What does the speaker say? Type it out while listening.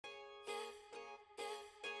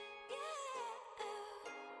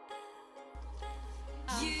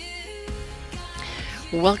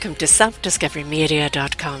Welcome to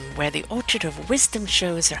selfdiscoverymedia.com, where the Orchard of Wisdom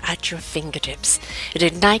shows are at your fingertips. It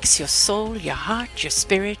ignites your soul, your heart, your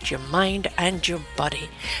spirit, your mind, and your body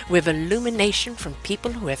with illumination from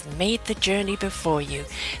people who have made the journey before you.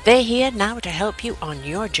 They're here now to help you on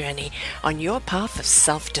your journey, on your path of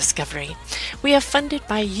self-discovery. We are funded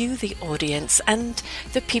by you, the audience, and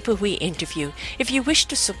the people we interview. If you wish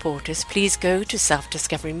to support us, please go to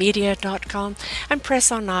selfdiscoverymedia.com and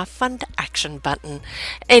press on our Fund Action button.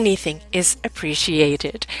 Anything is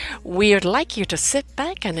appreciated. We'd like you to sit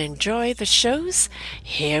back and enjoy the shows.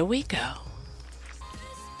 Here we go.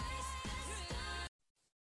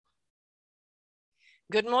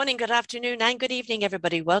 Good morning, good afternoon, and good evening,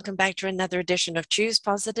 everybody. Welcome back to another edition of Choose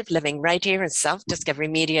Positive Living right here at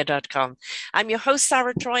selfdiscoverymedia.com. I'm your host,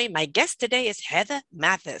 Sarah Troy. My guest today is Heather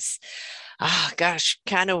Mathis. Gosh,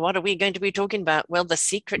 kind of what are we going to be talking about? Well, the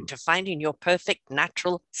secret to finding your perfect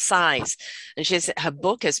natural size. And her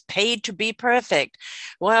book is Paid to Be Perfect.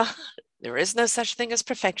 Well, there is no such thing as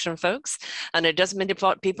perfection, folks. And it doesn't matter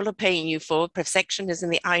what people are paying you for. Perfection is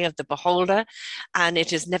in the eye of the beholder, and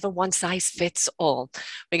it is never one size fits all.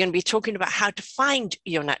 We're going to be talking about how to find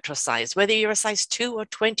your natural size, whether you're a size 2 or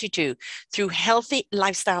 22, through healthy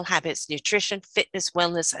lifestyle habits, nutrition, fitness,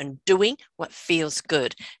 wellness, and doing what feels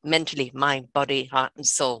good mentally, mind, body, heart, and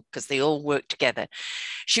soul, because they all work together.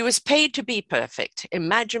 She was paid to be perfect.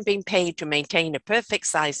 Imagine being paid to maintain a perfect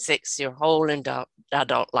size 6 your whole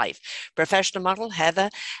adult life. Professional model Heather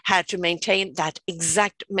had to maintain that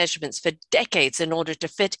exact measurements for decades in order to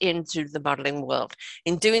fit into the modeling world.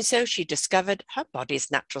 In doing so, she discovered her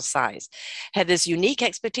body's natural size. Heather's unique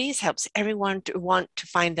expertise helps everyone to want to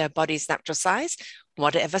find their body's natural size,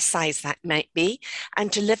 whatever size that might be,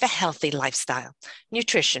 and to live a healthy lifestyle.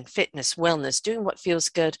 Nutrition, fitness, wellness, doing what feels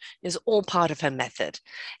good is all part of her method.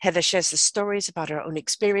 Heather shares the stories about her own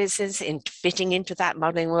experiences in fitting into that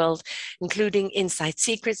modeling world, including inside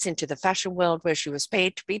secrets into the fashion world where she was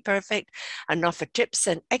paid to be perfect, and offer tips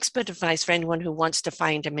and expert advice for anyone who wants to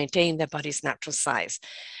find and maintain their body's natural size.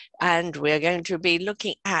 And we're going to be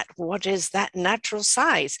looking at what is that natural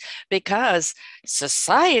size, because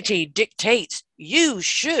society dictates you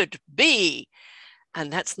should be.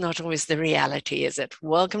 And that's not always the reality, is it?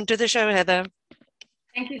 Welcome to the show, Heather.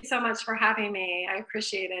 Thank you so much for having me. I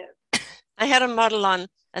appreciate it. I had a model on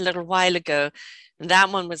a little while ago, and that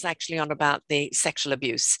one was actually on about the sexual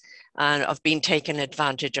abuse of being taken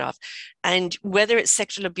advantage of. And whether it's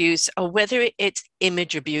sexual abuse or whether it's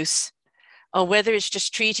image abuse, or whether it's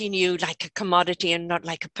just treating you like a commodity and not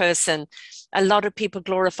like a person. A lot of people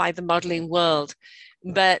glorify the modeling world,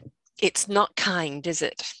 but it's not kind, is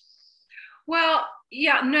it? Well,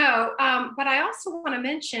 yeah, no. But I also want to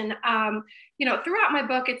mention, throughout my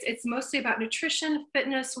book, it's mostly about nutrition,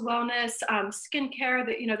 fitness, wellness, skincare,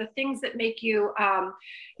 the things that make you,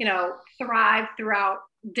 thrive throughout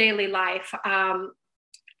daily life.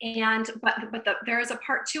 There is a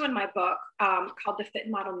part 2 in my book called the Fit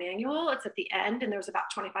Model Manual. It's at the end, and there's about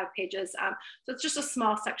 25 pages. So it's just a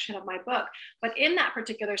small section of my book. But in that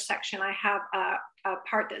particular section, I have a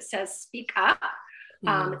part that says "Speak Up."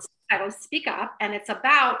 It's titled "Speak Up," and it's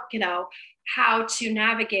about how to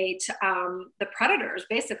navigate the predators,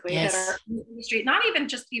 basically, yes, that are in the industry. Not even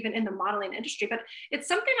in the modeling industry, but it's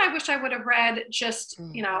something I wish I would have read just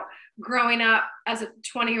growing up as a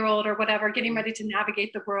 20-year-old or whatever, getting ready to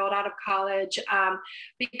navigate the world out of college,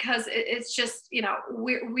 because it's just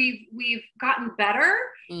we've gotten better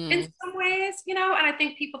in some ways, and I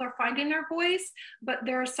think people are finding their voice, but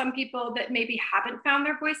there are some people that maybe haven't found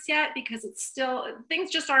their voice yet, because it's still, things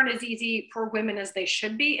just aren't as easy for women as they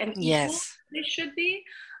should be, and equal they should be.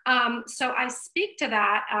 So I speak to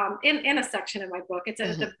that in a section in my book. It's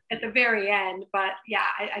at the very end, but yeah,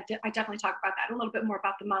 I definitely talk about that, and a little bit more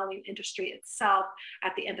about the modeling industry itself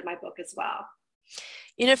at the end of my book as well.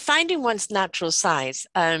 Finding one's natural size.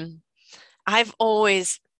 I've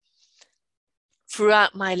always,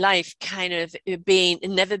 throughout my life, kind of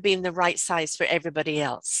never been the right size for everybody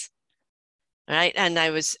else. Right. And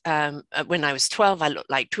I was, when I was 12, I looked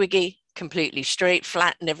like Twiggy, completely straight,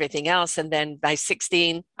 flat, and everything else. And then by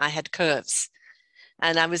 16, I had curves.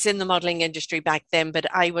 And I was in the modeling industry back then, but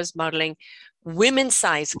I was modeling women's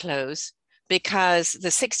size clothes because the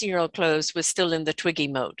 60-year-old clothes was still in the Twiggy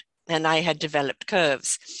mode, and I had developed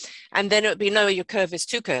curves. And then it would be, no, your curve is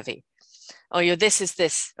too curvy, or your this is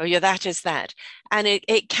this, or your that is that. And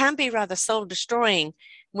it can be rather soul destroying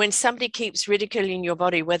when somebody keeps ridiculing your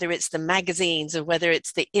body, whether it's the magazines or whether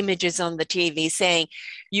it's the images on the TV saying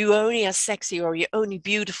you only are sexy or you're only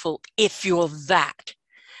beautiful if you're that.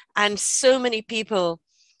 And so many people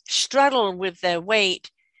struggle with their weight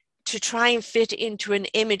to try and fit into an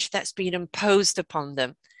image that's been imposed upon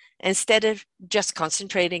them, instead of just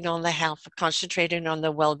concentrating on the health, concentrating on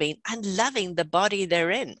the well-being and loving the body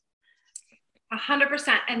they're in.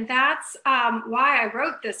 100%. And that's why I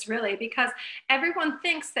wrote this, really, because everyone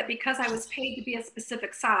thinks that because I was paid to be a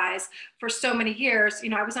specific size for so many years,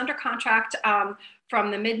 I was under contract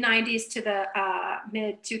from the mid 90s to the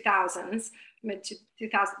mid 2000s, mid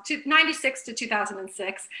 2000, 96 to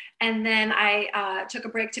 2006. And then I took a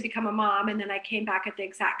break to become a mom. And then I came back at the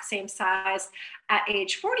exact same size at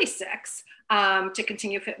age 46 to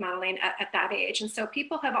continue fit modeling at that age. And so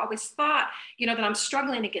people have always thought, that I'm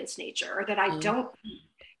struggling against nature, or that I don't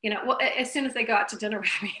eat. Well, as soon as they go out to dinner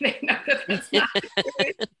with me, they know that that's not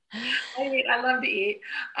true. I love to eat.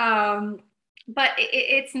 But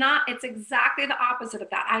it's not, it's exactly the opposite of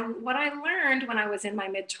that. What I learned when I was in my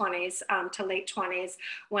mid 20s to late 20s,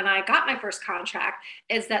 when I got my first contract,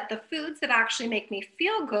 is that the foods that actually make me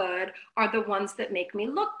feel good are the ones that make me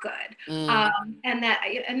look good. And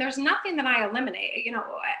there's nothing that I eliminate.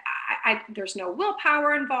 There's no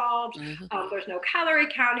willpower involved. There's no calorie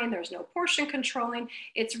counting. There's no portion controlling.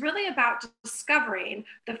 It's really about discovering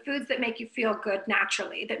the foods that make you feel good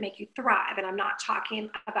naturally, that make you thrive. And I'm not talking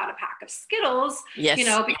about a pack of Skittles, yes.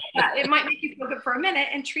 Because it might make you feel good for a minute,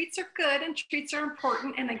 and treats are good and treats are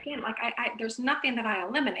important. And again, like there's nothing that I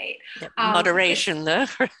eliminate. Moderation though,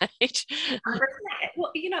 right?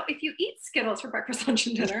 Well, if you eat Skittles for breakfast, lunch,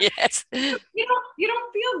 and dinner, yes. you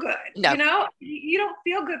don't feel good. No. You don't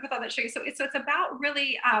feel good with all that sugar. So it's about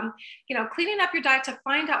really, cleaning up your diet to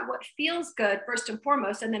find out what feels good first and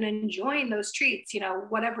foremost, and then enjoying those treats,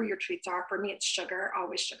 whatever your treats are. For me, it's sugar,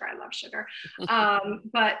 always sugar. I love sugar.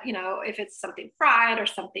 But, if it's something fried or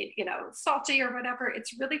something, salty or whatever,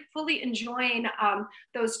 it's really fully enjoying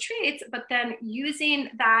those treats, but then using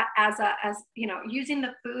that as using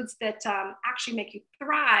the foods that actually make you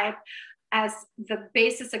thrive as the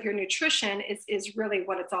basis of your nutrition is really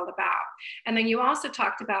what it's all about. And then you also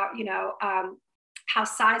talked about, how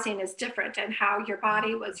sizing is different, and how your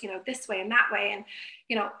body was, this way and that way. And,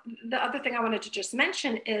 the other thing I wanted to just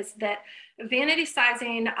mention is that vanity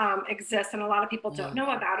sizing exists, and a lot of people don't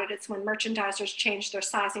know about it. It's when merchandisers change their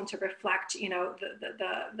sizing to reflect,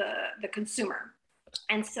 the consumer.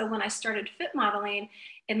 And so when I started fit modeling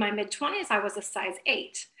in my mid 20s, I was a size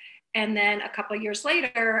 8. And then a couple of years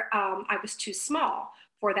later, I was too small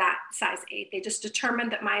for that size 8. They just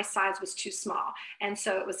determined that my size was too small. And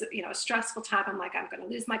so it was, a stressful time. I'm like, I'm going to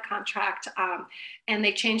lose my contract. And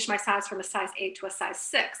they changed my size from a size 8 to a size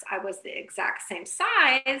 6. I was the exact same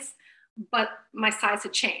size, but my size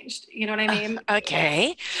had changed. You know what I mean?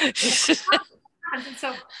 Okay. And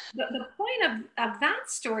so the point of that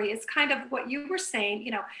story is kind of what you were saying.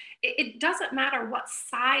 It doesn't matter what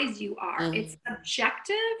size you are. It's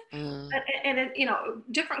subjective. And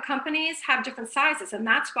different companies have different sizes. And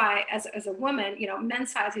that's why as a woman,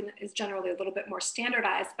 men's sizing is generally a little bit more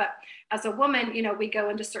standardized. But as a woman, we go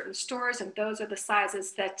into certain stores, and those are the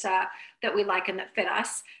sizes that we like and that fit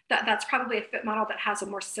us. That's probably a fit model that has a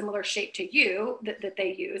more similar shape to you that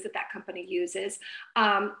they use, that company uses.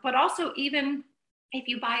 But also, even if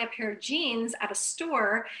you buy a pair of jeans at a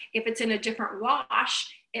store, if it's in a different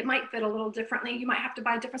wash, it might fit a little differently. You might have to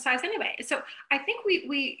buy a different size anyway. So I think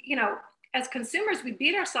we as consumers, we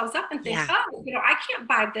beat ourselves up and think, I can't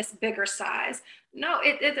buy this bigger size. No,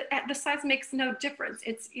 the size makes no difference.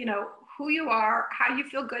 It's, who you are, how you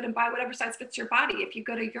feel good, and buy whatever size fits your body. If you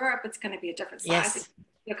go to Europe, it's going to be a different size. Yes.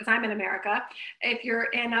 Because I'm in America. If you're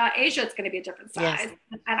in Asia, it's going to be a different size.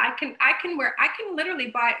 Yes. And I can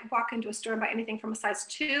literally walk into a store and buy anything from a size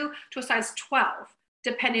 2 to a size 12,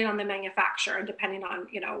 depending on the manufacturer and depending on,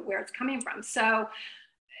 where it's coming from. So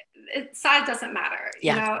size doesn't matter.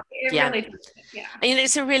 It really doesn't. Yeah. And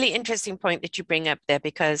it's a really interesting point that you bring up there,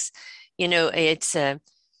 because, it's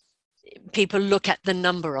people look at the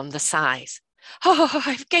number on the size. Oh,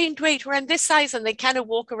 I've gained weight, or I'm this size, and they kind of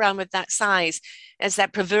walk around with that size as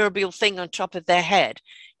that proverbial thing on top of their head,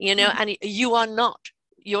 and you are not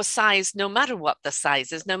your size, no matter what the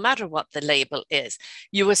size is, no matter what the label is.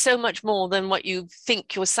 You are so much more than what you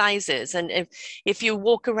think your size is. And if you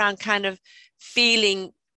walk around kind of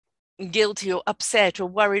feeling guilty or upset or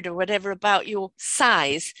worried or whatever about your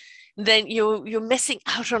size, then you're missing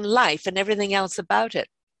out on life and everything else about it.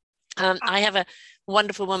 I have a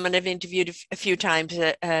wonderful woman I've interviewed a few times,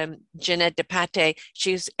 Jeanette DePate.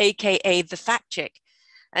 She's AKA the fat chick,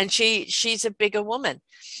 and she's a bigger woman.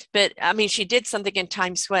 But I mean, she did something in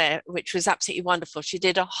Times Square which was absolutely wonderful. She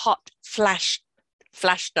did a hot flash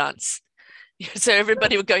dance. So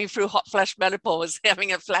everybody was going through hot flash menopause,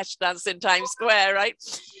 having a flash dance in Times Square, right?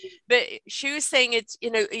 But she was saying it's,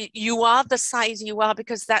 you know, you are the size you are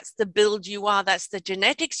because that's the build you are, that's the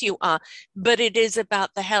genetics you are, but it is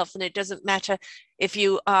about the health. And it doesn't matter if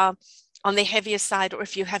you are on the heavier side or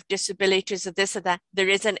if you have disabilities or this or that, there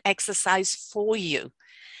is an exercise for you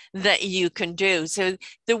that you can do. So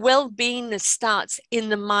the well-being starts in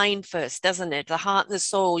the mind first, doesn't it? The heart and the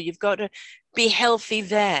soul. You've got to be healthy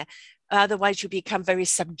there. Otherwise, you become very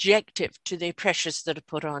subjective to the pressures that are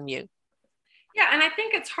put on you. Yeah, and I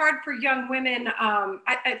think it's hard for young women.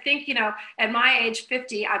 I think, you know, at my age,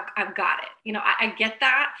 50, I've got it. You know, I get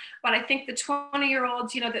that. But I think the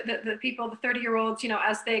 20-year-olds, you know, the people, the 30-year-olds, you know,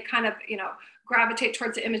 as they kind of, you know, gravitate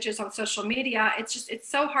towards the images on social media, it's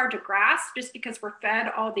so hard to grasp just because we're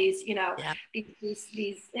fed all these, you know, yeah.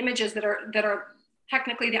 these images that are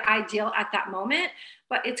technically the ideal at that moment.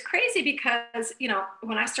 But it's crazy because, you know,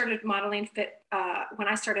 when I started modeling when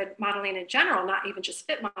I started modeling in general, not even just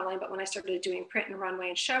fit modeling, but when I started doing print and runway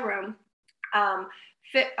and showroom,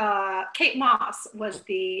 Kate Moss was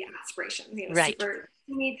the aspiration, you know, right. super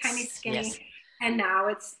teeny, tiny, skinny. Yes. And now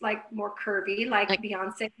it's like more curvy, like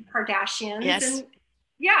Beyonce, Kardashians. Yes. And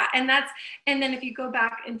yeah, and then if you go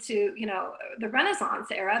back into, you know, the Renaissance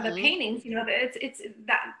era, the paintings, you know,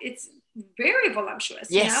 it's very voluptuous,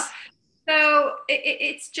 yes. you know? So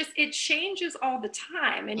it changes all the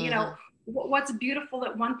time. And, you know, what's beautiful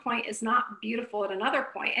at one point is not beautiful at another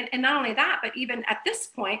point. And not only that, but even at this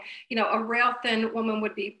point, you know, a rail thin woman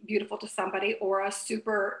would be beautiful to somebody, or a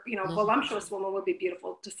super, you know, voluptuous woman would be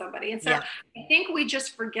beautiful to somebody. And so I think we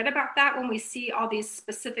just forget about that when we see all these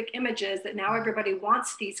specific images that now everybody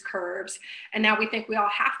wants these curves. And now we think we all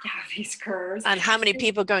have to have these curves. And how many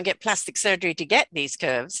people go and get plastic surgery to get these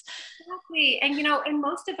curves? Exactly. And, you know, and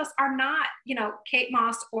most of us are not, you know, Kate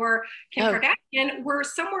Moss or Kim Kardashian. We're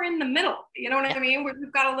somewhere in the middle. You know what I mean?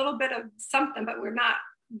 We've got a little bit of something, but we're not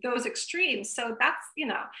those extremes. So that's, you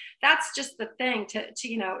know, that's just the thing to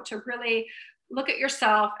you know, to really look at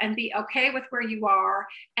yourself and be okay with where you are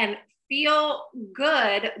and feel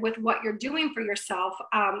good with what you're doing for yourself.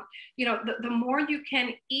 You know, the more you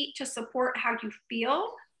can eat to support how you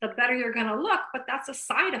feel, the better you're going to look. But that's a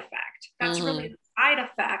side effect. That's really the side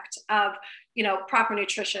effect of, you know, proper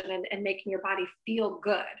nutrition and making your body feel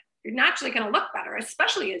good. You're naturally going to look better,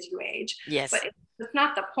 especially as you age. Yes. But it's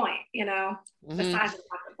not the point, you know, the size is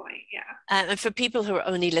not the point. Yeah. And for people who are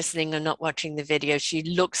only listening and not watching the video, she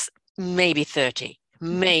looks maybe 30.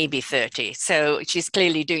 Maybe 30. So she's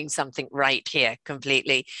clearly doing something right here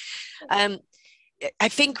completely. I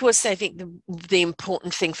think the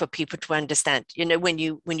important thing for people to understand, you know, when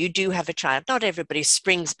you do have a child, not everybody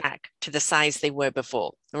springs back to the size they were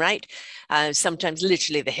before, right? Sometimes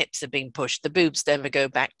literally the hips are being pushed, the boobs never go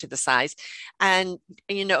back to the size. And,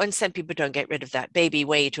 you know, and some people don't get rid of that baby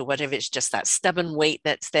weight or whatever. It's just that stubborn weight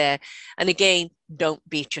that's there. And again, don't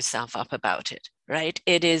beat yourself up about it, right?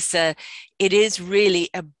 It is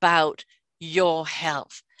really about your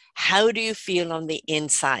health. How do you feel on the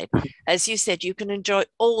inside? As you said, you can enjoy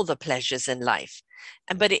all the pleasures in life,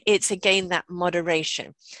 but it's again that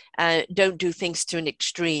moderation. Don't do things to an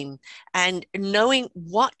extreme, and knowing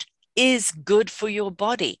what is good for your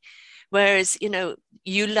body. Whereas, you know,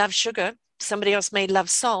 you love sugar, somebody else may love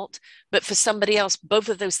salt, but for somebody else, both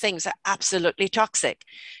of those things are absolutely toxic.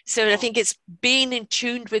 So I think it's being in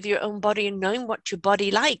tune with your own body and knowing what your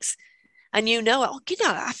body likes. And you know, oh, you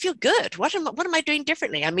know, I feel good. What am I doing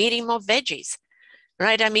differently? I'm eating more veggies,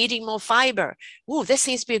 right? I'm eating more fiber. Oh, this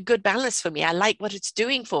seems to be a good balance for me. I like what it's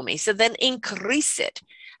doing for me. So then increase it.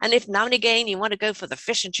 And if now and again you want to go for the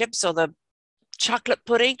fish and chips or the chocolate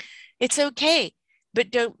pudding, it's okay. But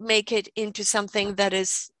don't make it into something that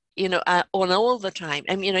is, you know, on all the time.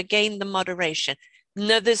 I mean, again, the moderation.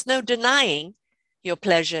 No, there's no denying your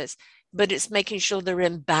pleasures, but it's making sure they're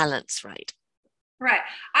in balance, right? Right.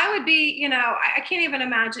 I would be, you know, I can't even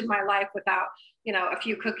imagine my life without, you know, a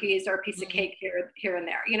few cookies or a piece of cake here and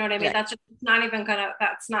there. You know what I mean? Right. That's just not even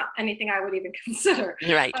that's not anything I would even consider.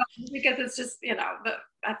 Right. Because it's just, you know,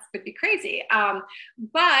 that would be crazy.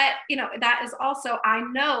 But, you know, that is also, I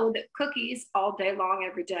know that cookies all day long,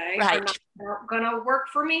 every day are not going to work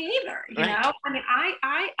for me either. You know, I mean,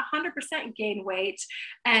 I 100% gain weight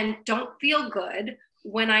and don't feel good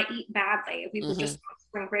when I eat badly. We were just on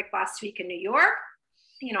spring break last week in New York.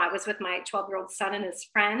 I was with my 12-year-old son and his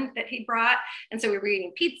friend that he brought. And so we were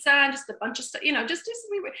eating pizza and just a bunch of stuff,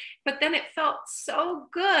 but then it felt so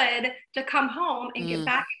good to come home and get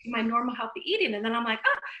back to my normal healthy eating. And then I'm like,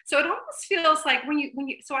 so it almost feels like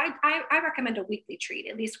so I recommend a weekly treat,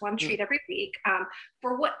 at least one treat every week,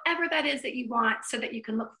 for whatever that is that you want, so that you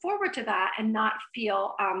can look forward to that and not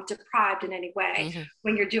feel deprived in any way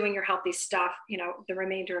when you're doing your healthy stuff, the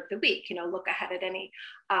remainder of the week. Look ahead at any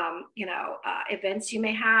events you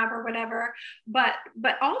may have or whatever, but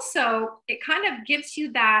also it kind of gives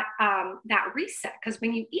you that reset, because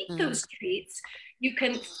when you eat those treats, you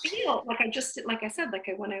can feel like I said,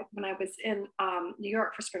 when I was in New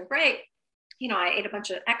York for spring break, I ate a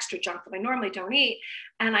bunch of extra junk that I normally don't eat,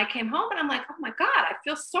 and I came home and I'm like, oh my God, I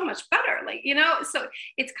feel so much better, so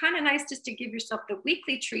it's kind of nice just to give yourself the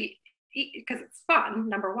weekly treat, because it's fun,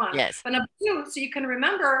 number one. Yes. But number two, so you can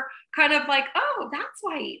remember kind of like, oh, that's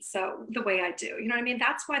why I eat so the way I do. You know what I mean?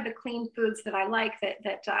 That's why the clean foods that I like,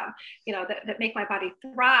 that make my body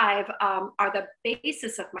thrive, are the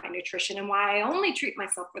basis of my nutrition, and why I only treat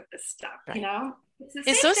myself with this stuff. Right.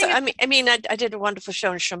 It's also, I did a wonderful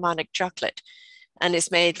show on shamanic chocolate, and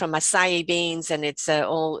it's made from acai beans, and it's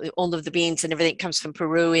all of the beans and everything comes from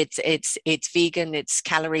Peru. It's vegan, it's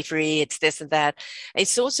calorie free, it's this and that.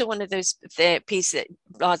 It's also one of those pieces,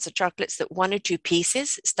 lots of chocolates that 1 or 2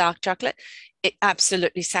 pieces, dark chocolate, it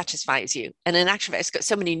absolutely satisfies you. And in actual fact, it's got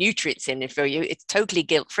so many nutrients in it for you. It's totally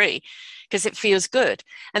guilt free because it feels good.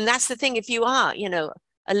 And that's the thing. If you are,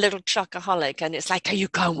 a little chocoholic, and it's like, oh, you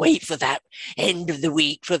can't wait for that end of the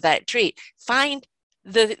week for that treat, find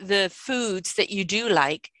the foods that you do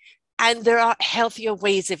like, and there are healthier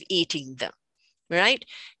ways of eating them, right?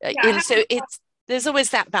 And so there's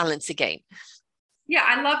always that balance again. Yeah,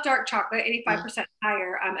 I love dark chocolate, 85%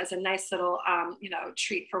 higher, as a nice little,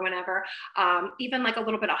 treat for whenever. Even like a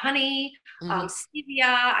little bit of honey, stevia,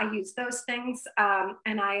 I use those things.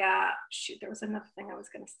 And there was another thing I was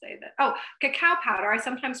going to say cacao powder. I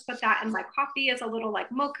sometimes put that in my coffee as a little like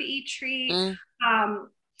mocha-y treat.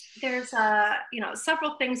 There's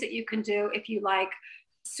several things that you can do if you like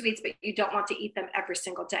sweets, but you don't want to eat them every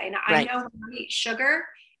single day. Now, right. I know when I eat sugar,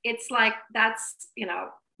 it's like, that's,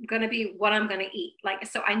 going to be what I'm going to eat.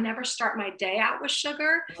 So I never start my day out with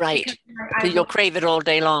sugar. Right. You'll crave it all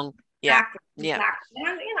day long. Yeah. Exactly.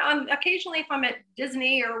 And, occasionally if I'm at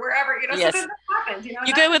Disney or wherever, yes. Sometimes that happens,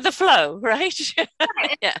 You go with the flow, right?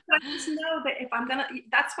 Yeah. I just know that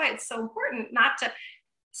that's why it's so important not to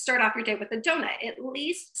start off your day with a donut. At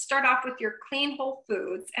least start off with your clean whole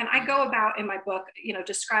foods. And I go about in my book,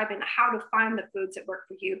 describing how to find the foods that work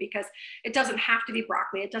for you, because it doesn't have to be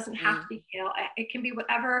broccoli. It doesn't have to be kale. It can be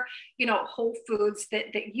whatever, whole foods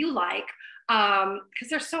that you like. Because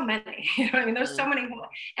there's so many, there's so many.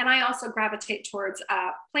 And I also gravitate towards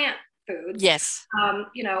plant foods. Yes.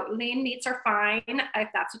 Lean meats are fine if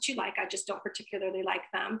that's what you like. I just don't particularly like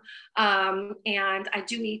them. And I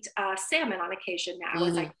do eat salmon on occasion now.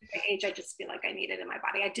 As I age, I just feel like I need it in my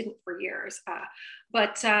body. I didn't for years.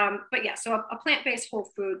 But yeah, so a plant-based whole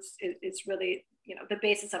foods is really, the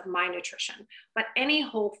basis of my nutrition. But any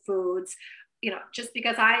whole foods, just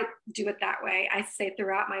because I do it that way, I say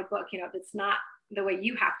throughout my book, it's not the way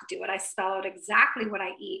you have to do it. I spell out exactly what I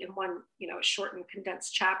eat in one, short and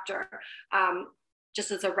condensed chapter,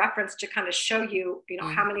 just as a reference to kind of show you,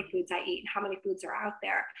 how many foods I eat and how many foods are out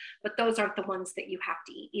there. But those aren't the ones that you have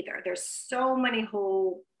to eat either. There's so many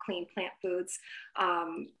whole, clean plant foods.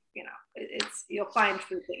 You'll find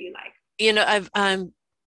food that you like. I've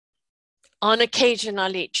on occasion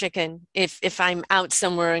I'll eat chicken if I'm out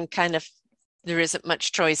somewhere and kind of there isn't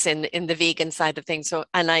much choice in the vegan side of things.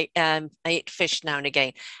 And I eat fish now and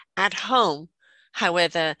again. At home,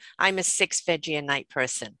 however, I'm a 6 veggie a night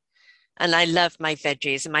person. And I love my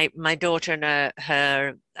veggies. My daughter and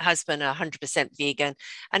her husband are 100% vegan.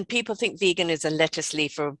 And people think vegan is a lettuce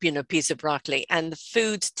leaf or, piece of broccoli. And the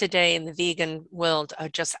foods today in the vegan world are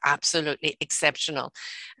just absolutely exceptional.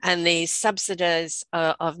 And the subsidies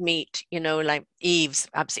of meat, like Eve's,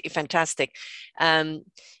 absolutely fantastic.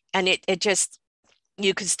 And it just,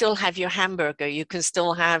 you can still have your hamburger, you can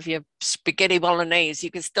still have your spaghetti bolognese,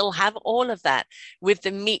 you can still have all of that with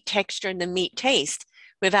the meat texture and the meat taste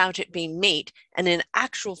without it being meat. And in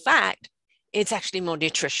actual fact, it's actually more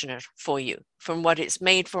nutritional for you from what it's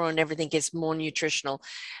made for, and everything is more nutritional.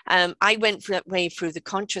 I went that way through the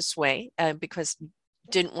conscious way because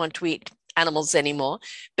didn't want to eat animals anymore,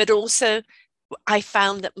 but also I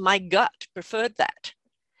found that my gut preferred that.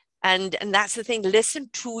 And that's the thing,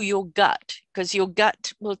 listen to your gut, because your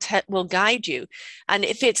gut will guide you. And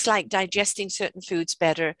if it's like digesting certain foods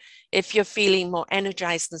better, if you're feeling more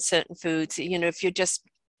energized than certain foods, if you're just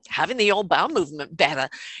having the old bowel movement better.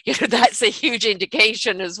 That's a huge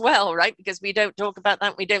indication as well, right? Because we don't talk about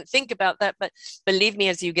that, we don't think about that, but believe me,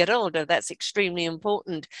 as you get older, that's extremely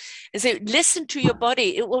important. And so listen to your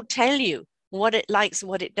body. It will tell you what it likes and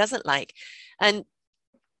what it doesn't like. And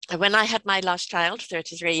when I had my last child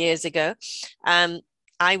 33 years ago,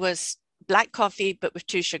 I was black coffee, but with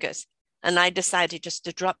 2 sugars. And I decided just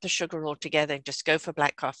to drop the sugar altogether and just go for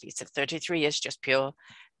black coffee. So 33 years, just pure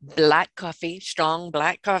black coffee, strong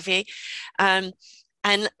black coffee. And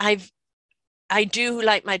I do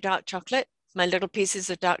like my dark chocolate, my little pieces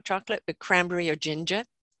of dark chocolate with cranberry or ginger,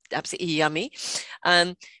 absolutely yummy.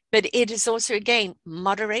 But it is also, again,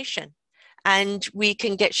 moderation. And we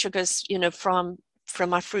can get sugars,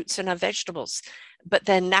 from our fruits and our vegetables, but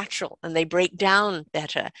they're natural and they break down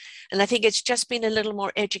better. And I think it's just been a little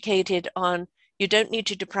more educated on, you don't need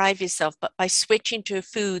to deprive yourself, but by switching to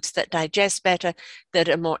foods that digest better, that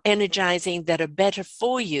are more energizing, that are better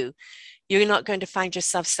for you, you're not going to find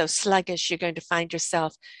yourself so sluggish. You're going to find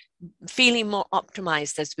yourself feeling more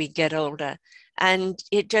optimized as we get older. And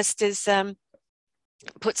it just is,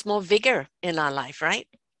 puts more vigor in our life, right?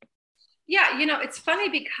 Yeah, it's funny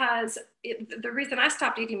because the reason I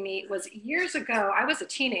stopped eating meat was years ago. I was a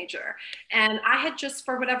teenager, and I had just,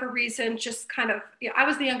 for whatever reason, just kind of, I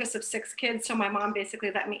was the youngest of 6 kids, so my mom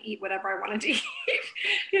basically let me eat whatever I wanted to eat.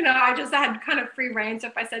 I just had kind of free reign. So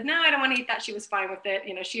if I said, no, I don't want to eat that, she was fine with it.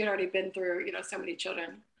 She had already been through, so many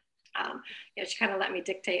children. She kind of let me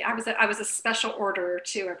dictate. I was a special order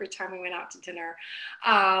too every time we went out to dinner.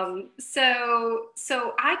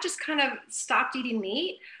 So I just kind of stopped eating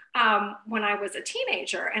meat when I was a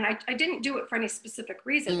teenager, and I didn't do it for any specific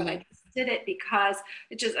reason, but I just did it because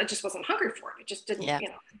I just wasn't hungry for it. It just didn't,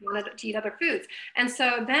 wanted to eat other foods. And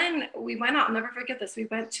so then we went out, I'll never forget this. We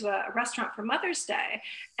went to a restaurant for Mother's Day,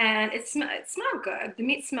 and it smelled good. The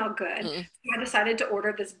meat smelled good. So I decided to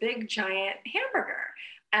order this big giant hamburger.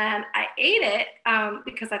 And I ate it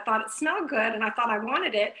because I thought it smelled good and I thought I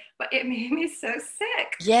wanted it, but it made me so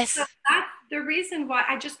sick. Yes. So that's the reason why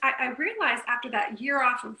I realized after that year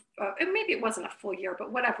off of, maybe it wasn't a full year,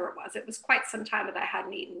 but whatever it was quite some time that I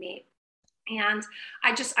hadn't eaten meat. And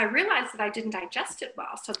I realized that I didn't digest it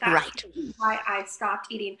well. So that's right. Why I stopped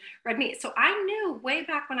eating red meat. So I knew way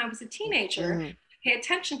back when I was a teenager, pay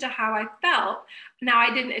attention to how I felt. Now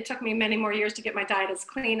it took me many more years to get my diet as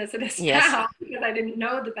clean as it is now, because I didn't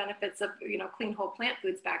know the benefits of, clean whole plant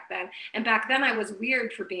foods back then. And back then I was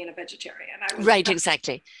weird for being a vegetarian.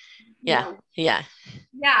 Exactly. Yeah. Yeah.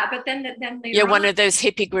 Yeah. But then you're one of those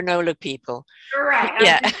hippie granola people. Right.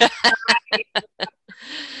 Yeah.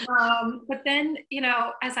 But then,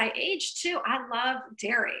 as I age too, I love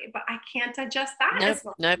dairy, but I can't digest that as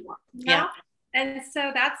well. Nope. Yeah. And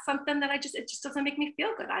so that's something that it just doesn't make me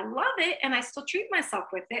feel good. I love it and I still treat myself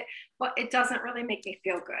with it, but it doesn't really make me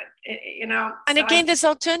feel good, And so again, there's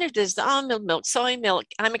alternatives, the almond milk, soy milk.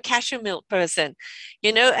 I'm a cashew milk person,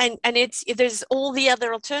 and there's all the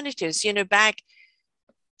other alternatives. Back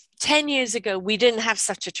 10 years ago, we didn't have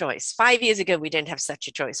such a choice. 5 years ago, we didn't have such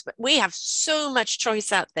a choice, but we have so much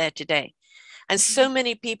choice out there today. And so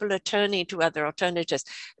many people are turning to other alternatives.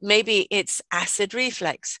 Maybe it's acid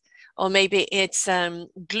reflux, or maybe it's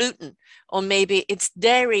gluten, or maybe it's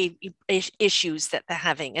dairy issues that they're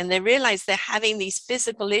having. And they realize they're having these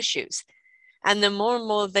physical issues. And the more and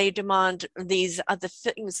more they demand these other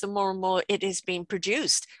things, the more and more it is being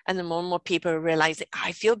produced. And the more and more people are realizing,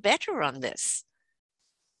 I feel better on this.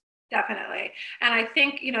 Definitely. And I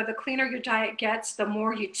think, the cleaner your diet gets, the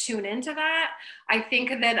more you tune into that. I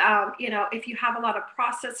think that, if you have a lot of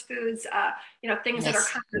processed foods, things that are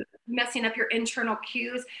kind of messing up your internal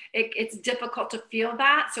cues, it's difficult to feel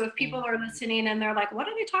that. So if people are listening and they're like, what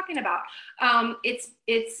are they talking about?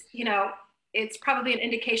 It's probably an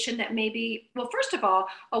indication that maybe, well, first of all,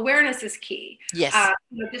 awareness is key. Yes.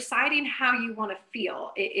 Deciding how you want to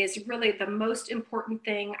feel is really the most important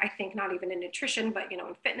thing, I think, not even in nutrition, but, in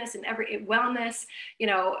fitness and wellness,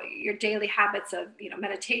 your daily habits of,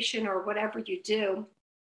 meditation or whatever you do,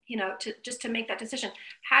 to make that decision.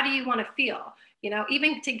 How do you want to feel?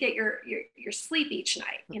 Even to get your sleep each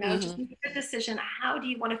night, just make a decision. How do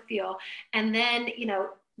you want to feel? And then,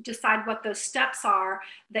 decide what those steps are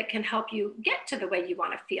that can help you get to the way you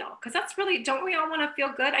want to feel. Because that's really, don't we all want to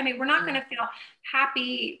feel good? I mean, we're not going to feel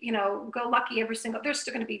happy, go lucky there's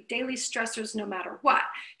still going to be daily stressors no matter what,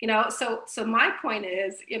 so my point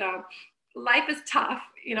is, life is tough,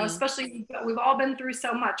 especially we've all been through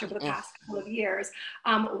so much over the past couple of years.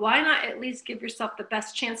 Why not at least give yourself the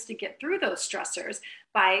best chance to get through those stressors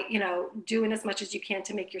by, doing as much as you can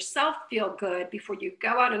to make yourself feel good before you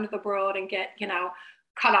go out into the world and get,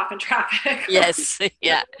 cut off in traffic. Yes.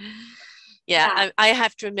 Yeah. Yeah, Yeah. I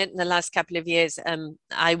have to admit, in the last couple of years,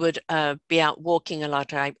 I would be out walking a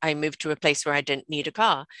lot. I moved to a place where I didn't need a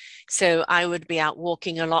car, so I would be out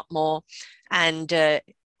walking a lot more, and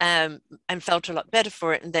um, and felt a lot better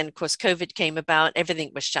for it. And then, of course, COVID came about,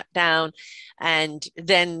 everything was shut down, and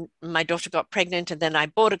then my daughter got pregnant, and then I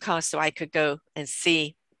bought a car so I could go and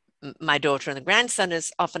see my daughter and the grandson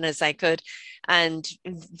as often as I could, and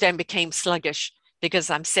then became sluggish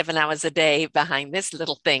because I'm 7 hours a day behind this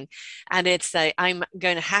little thing. And I'm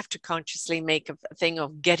going to have to consciously make a thing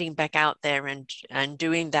of getting back out there and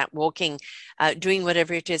doing that walking, doing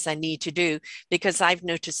whatever it is I need to do, because I've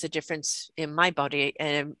noticed a difference in my body.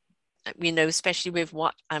 Especially with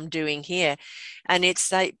what I'm doing here. And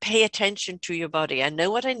it's like, pay attention to your body. I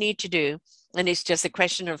know what I need to do. And it's just a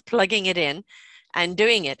question of plugging it in and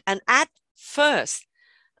doing it. And at first,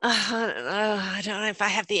 I don't know if I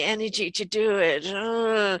have the energy to do it.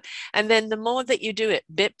 And then the more that you do it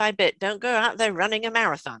bit by bit, don't go out there running a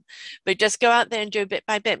marathon, but just go out there and do it bit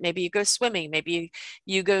by bit. Maybe you go swimming, maybe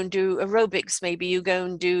you go and do aerobics, maybe you go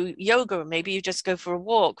and do yoga, maybe you just go for a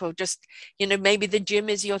walk, or just, maybe the gym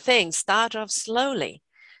is your thing. Start off slowly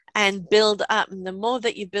and build up. And the more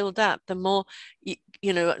that you build up, the more,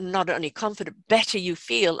 not only confident, better you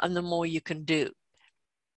feel, and the more you can do.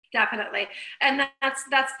 Definitely. And that's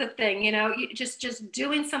the thing, you just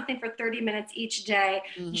doing something for 30 minutes each day,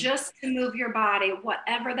 just to move your body,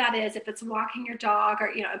 whatever that is, if it's walking your dog, or,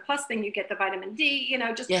 and plus then you get the vitamin D,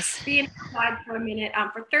 just Yes. being outside for a minute,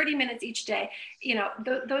 for 30 minutes each day.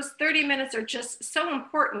 Those 30 minutes are just so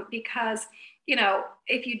important, because,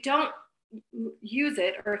 if you don't use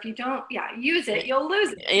it, or if you don't use it, you'll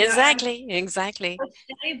lose it. Exactly.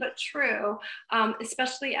 But true.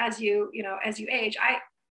 Especially as you age.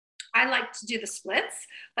 I like to do the splits.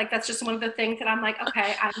 Like, that's just one of the things that I'm like,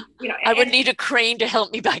 okay, I would need a crane to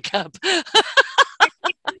help me back up. I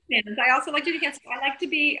also like to do hands. I like to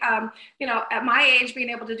be, at my age, being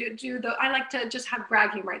able to I like to just have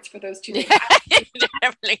bragging rights for those two things.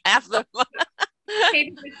 Definitely have them.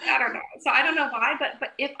 Maybe, I don't know. So I don't know why,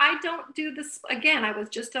 but if I don't do this again, I was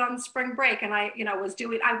just on spring break, and I was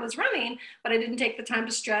running, but I didn't take the time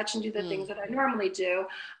to stretch and do the things that I normally do.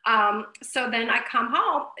 So then I come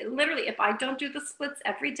home, literally, if I don't do the splits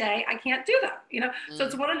every day, I can't do them, So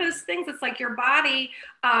it's one of those things. It's like your body,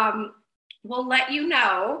 will let you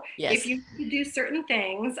know if you do certain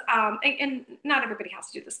things. And not everybody has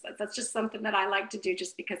to do the splits. That's just something that I like to do,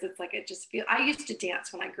 just because it's like, I used to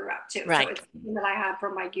dance when I grew up too. Right. So it's something that I had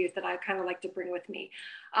from my youth that I kind of like to bring with me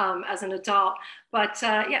as an adult. But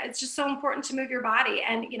it's just so important to move your body.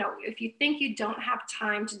 And, if you think you don't have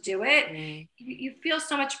time to do it, you feel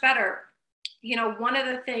so much better. One of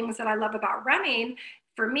the things that I love about running,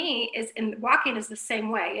 for me, walking is the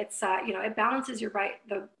same way. It's it balances your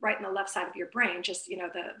the right and the left side of your brain, just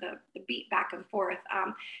the beat back and forth.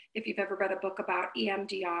 If you've ever read a book about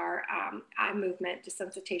EMDR, eye movement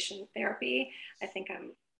desensitization therapy, I think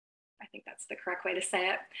that's the correct way to say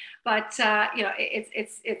it. But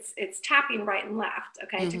it's tapping right and left,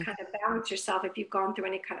 okay, to kind of balance yourself. If you've gone through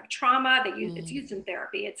any kind of trauma, it's used in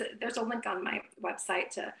therapy. There's a link on my website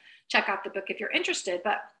to check out the book if you're interested.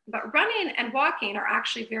 But running and walking are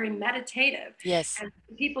actually very meditative. Yes. And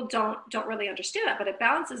people don't really understand that, but it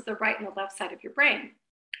balances the right and the left side of your brain.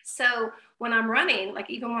 So when I'm running, like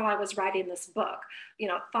even while I was writing this book,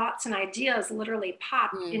 thoughts and ideas literally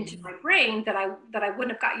pop into my brain that I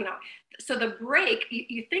wouldn't have got, So the break,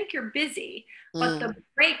 you think you're busy, but the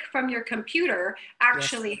break from your computer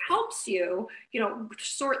actually helps you,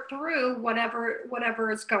 sort through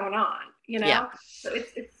whatever is going on, So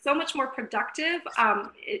it's so much more productive.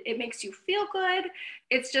 It makes you feel good.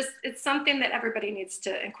 It's something that everybody needs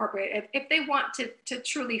to incorporate. If they want to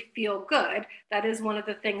truly feel good, that is one of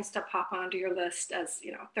the things to pop onto your list as,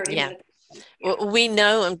 30 minutes. Well, we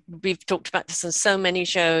know, and we've talked about this on so many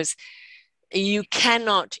shows, you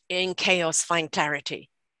cannot in chaos find clarity.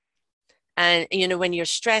 And, when you're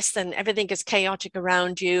stressed and everything is chaotic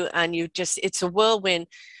around you, and it's a whirlwind,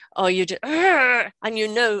 or you just, and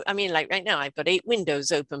I mean, like right now, I've got 8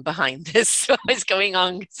 windows open behind this. So it's going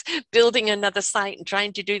on, it's building another site and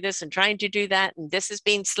trying to do this and trying to do that. And this has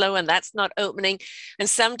been slow and that's not opening. And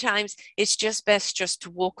sometimes it's just best just to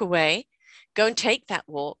walk away, go and take that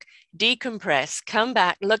walk, decompress, come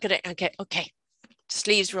back, look at it. Okay,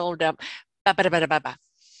 sleeves rolled up,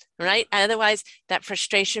 right? Otherwise, that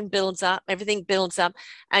frustration builds up, everything builds up,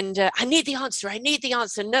 and I need the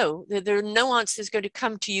answer. No, there are no answers going to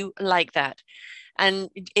come to you like that. And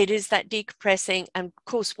it is that decompressing. And of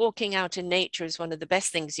course, walking out in nature is one of the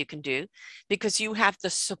best things you can do, because you have the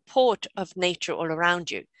support of nature all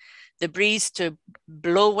around you. the breeze to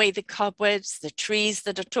blow away the cobwebs, the trees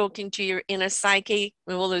that are talking to your inner psyche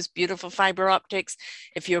with all those beautiful fiber optics.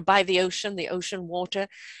 If you're by the ocean water,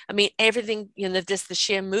 I mean, everything, just the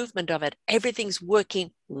sheer movement of it, everything's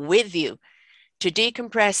working with you to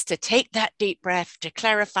decompress, to take that deep breath, to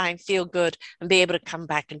clarify and feel good and be able to come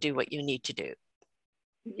back and do what you need to do.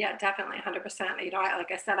 Yeah, definitely 100%.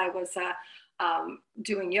 Like I said, I was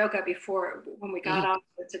doing yoga before, when we got on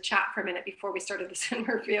to chat for a minute before we started this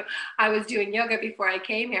interview. I was doing yoga before I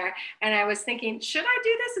came here, and I was thinking, should I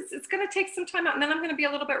do this? It's going to take some time out, and then I'm going to be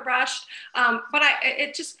a little bit rushed. But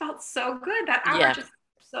it just felt so good. That hour just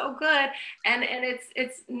so good, and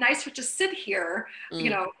it's nice to just sit here,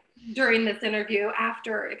 during this interview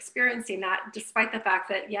after experiencing that, despite the fact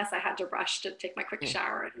that, yes, I had to rush to take my quick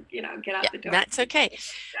shower and, get out the door. That's okay.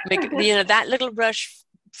 That little rush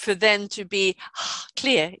for them to be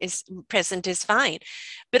clear is present is fine.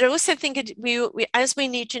 But I also think we as we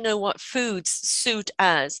need to know what foods suit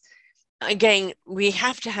us, again, we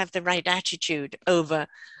have to have the right attitude over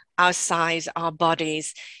our size, our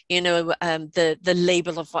bodies, the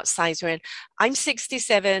label of what size we're in. I'm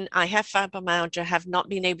 67. I have fibromyalgia, have not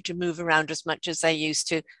been able to move around as much as I used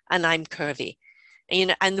to, and I'm curvy.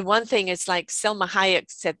 And the one thing is, like Selma Hayek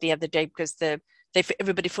said the other day, because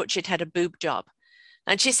everybody thought she'd had a boob job.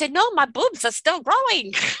 And she said, no, my boobs are still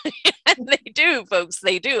growing. And they do, folks,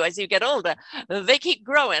 they do. As you get older, they keep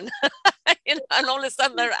growing. And all of a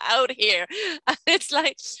sudden they're out here. And it's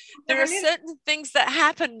like, there are certain things that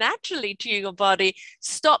happen naturally to your body.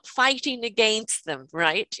 Stop fighting against them,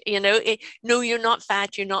 right? No, you're not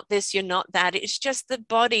fat, you're not this, you're not that. It's just the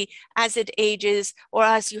body, as it ages, or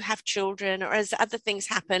as you have children, or as other things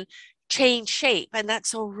happen, change shape, and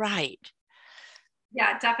that's all right.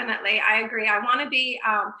 Yeah, definitely. I agree. I want to be,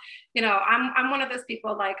 I'm one of those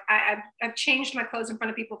people, like I've changed my clothes in front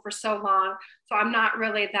of people for so long. So I'm not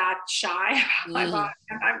really that shy about my body.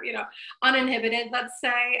 I'm, uninhibited, let's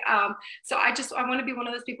say. So I want to be one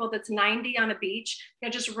of those people that's 90 on a beach,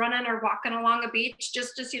 just running or walking along a beach,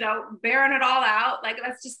 just bearing it all out. Like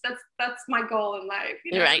that's my goal in life.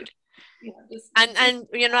 Right.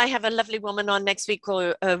 And I have a lovely woman on next week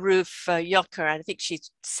called Ruth Yocker. I think she's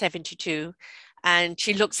 72. And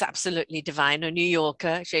she looks absolutely divine, a New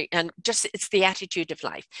Yorker. It's the attitude of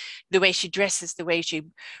life, the way she dresses, the way she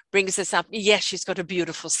brings us up. Yes, she's got a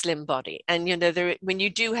beautiful slim body. And, when you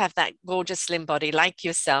do have that gorgeous slim body like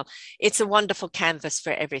yourself, it's a wonderful canvas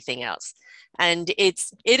for everything else. And it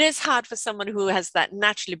is hard for someone who has that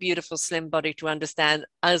naturally beautiful slim body to understand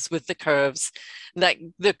us with the curves, like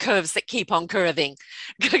the curves that keep on curving.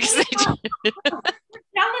 Jealous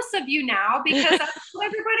of you now, because that's what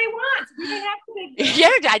everybody wants. We don't have to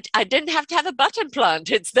yeah, I didn't have to have a butt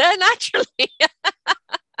implant. It's there naturally.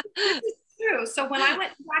 This is true. So when I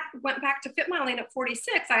went back to fit modeling at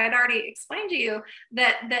 46, I had already explained to you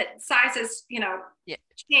that sizes,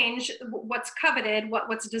 change. What's coveted,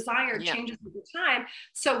 what's desired changes over time.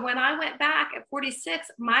 So when I went back at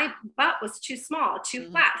 46, my butt was too small, too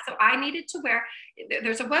flat. So I needed to wear,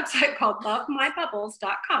 there's a website called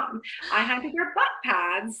lovemybubbles.com. I had to wear butt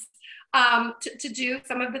pads to do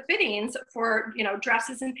some of the fittings for,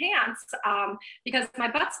 dresses and pants, because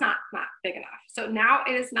my butt's not big enough. So now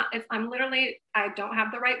it is not, I don't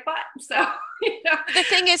have the right butt. So, The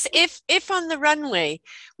thing is, if on the runway,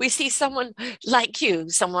 we see someone like you,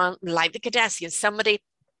 someone like the Kardashians, somebody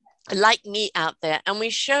like me out there, and we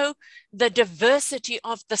show the diversity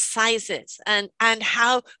of the sizes and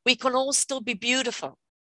how we can all still be beautiful.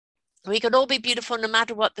 We can all be beautiful no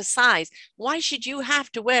matter what the size. Why should you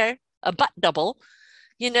have to wear a butt double,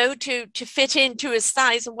 to fit into a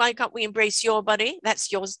size? And why can't we embrace your body?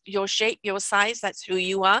 That's your shape, your size. That's who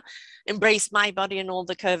you are. Embrace my body and all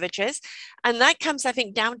the curvatures. And that comes, I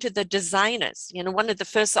think, down to the designers. One of the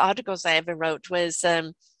first articles I ever wrote was,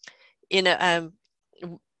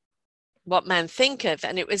 what men think of.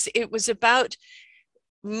 And it was about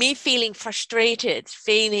me feeling frustrated,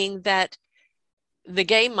 feeling that the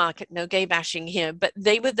gay market, no gay bashing here, but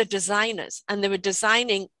they were the designers, and they were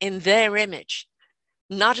designing in their image,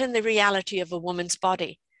 not in the reality of a woman's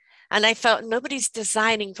body. And I felt nobody's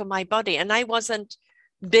designing for my body. And I wasn't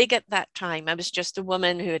big at that time. I was just a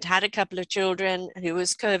woman who had a couple of children, who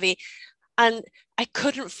was curvy. And I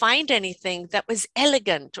couldn't find anything that was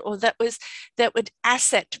elegant or that would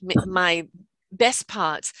asset my best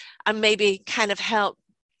parts and maybe kind of help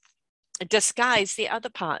disguise the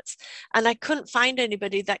other parts. And I couldn't find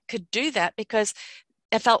anybody that could do that, because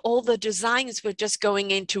I felt all the designs were just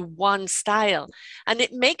going into one style. And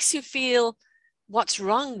it makes you feel, what's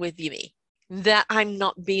wrong with me, that I'm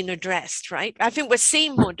not being addressed, right? I think we're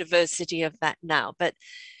seeing more diversity of that now, but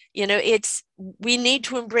You know, we need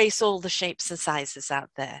to embrace all the shapes and sizes out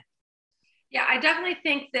there. Yeah, I definitely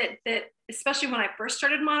think that especially when I first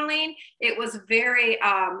started modeling, it was very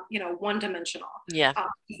one dimensional. Yeah.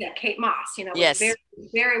 Yeah, Kate Moss, was Yes. very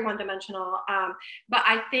very one dimensional. But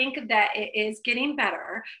I think that it is getting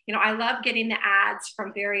better. I love getting the ads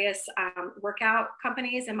from various workout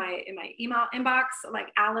companies in my email inbox. Like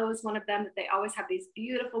Alo is one of them, that they always have these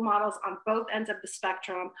beautiful models on both ends of the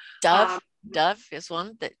spectrum. Dove is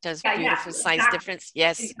one that does Yeah, beautiful size exactly. difference.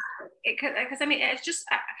 Yes. Exactly. Because I mean, it's just,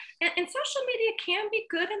 and social media can be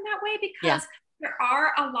good in that way, because there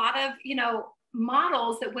are a lot of,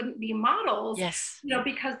 models that wouldn't be models, yes,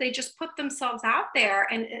 because they just put themselves out there.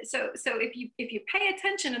 And so if you pay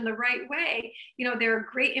attention in the right way, there are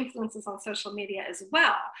great influences on social media as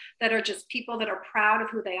well, that are just people that are proud of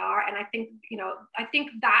who they are. And I think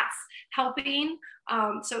that's helping.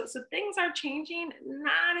 So things are changing,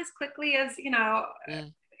 not as quickly as,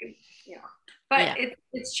 but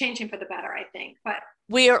it's changing for the better, I think. But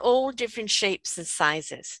we are all different shapes and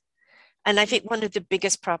sizes. And I think one of the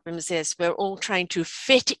biggest problems is we're all trying to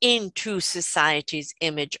fit into society's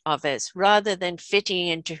image of us rather than fitting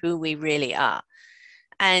into who we really are.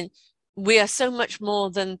 And we are so much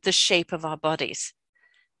more than the shape of our bodies.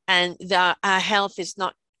 And our health is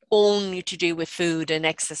not only to do with food and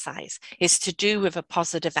exercise. It's to do with a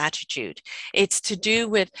positive attitude. It's to do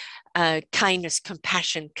with kindness,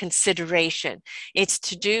 compassion, consideration. It's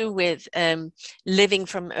to do with living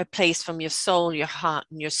from a place from your soul, your heart,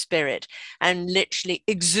 and your spirit, and literally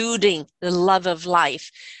exuding the love of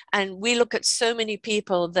life. And we look at so many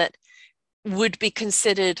people that would be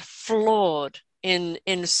considered flawed in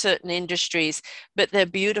certain industries, but they're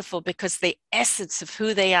beautiful because the essence of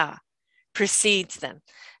who they are precedes them.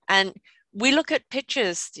 And we look at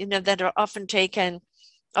pictures, that are often taken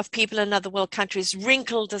of people in other world countries,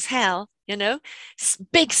 wrinkled as hell,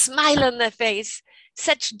 big smile on their face,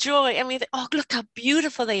 such joy. And we think, oh, look how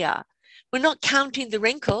beautiful they are. We're not counting the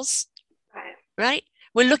wrinkles, right?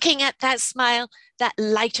 We're looking at that smile, that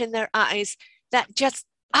light in their eyes, that just,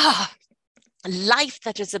 life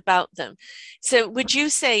that is about them. So would you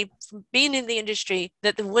say, from being in the industry,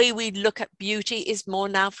 that the way we look at beauty is more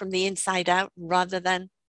now from the inside out rather than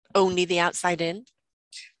only the outside in?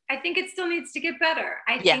 I think it still needs to get better.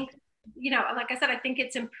 I think, like I said, I think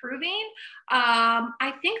it's improving.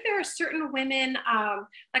 I think there are certain women,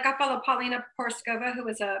 like I follow Paulina Porskova, who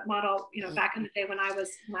was a model, back in the day when I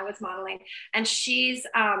was modeling, and she's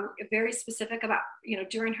very specific about,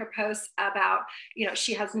 during her posts about,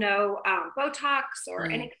 she has no Botox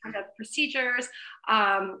or any kind of procedures.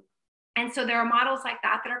 And so there are models like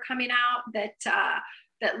that are coming out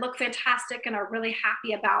that look fantastic and are really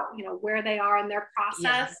happy about, where they are in their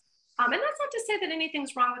process. And that's not to say that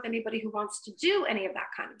anything's wrong with anybody who wants to do any of that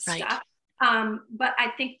kind of stuff. But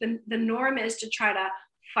I think the norm is to try to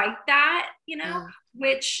fight that,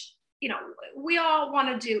 which, we all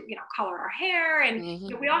want to do, color our hair,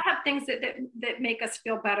 and we all have things that make us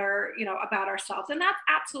feel better, about ourselves. And that's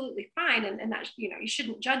absolutely fine. And that, you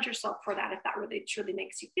shouldn't judge yourself for that if that really truly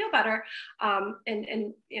makes you feel better.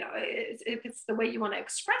 And if it's the way you want to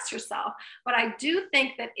express yourself. But I do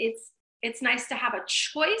think that it's nice to have a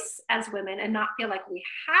choice as women and not feel like we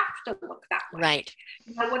have to look that way. Right.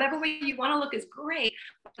 Whatever way you want to look is great.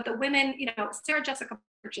 But the women, Sarah Jessica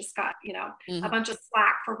just got, a bunch of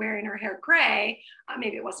slack for wearing her hair gray.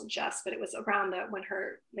 Maybe it wasn't just, but it was around when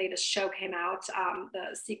her latest show came out,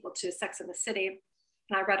 the sequel to Sex and the City.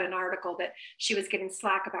 And I read an article that she was getting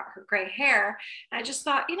slack about her gray hair. And I just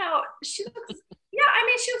thought, she looks, she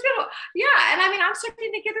was beautiful. Yeah. And I mean, I'm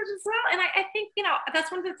starting to get it as well. And I think,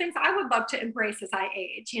 that's one of the things I would love to embrace as I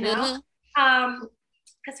age,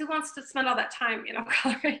 because who wants to spend all that time,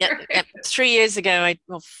 coloring? 3 years ago,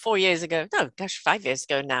 4 years ago, no, gosh, 5 years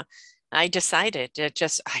ago now, I decided I'm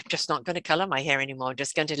just not going to color my hair anymore. I'm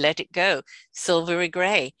just going to let it go silvery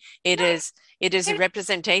gray. It is a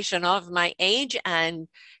representation of my age, and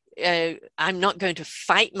I'm not going to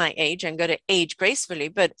fight my age. I'm going to age gracefully,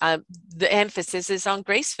 but the emphasis is on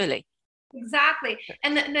gracefully. Exactly.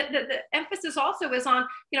 And the emphasis also is on,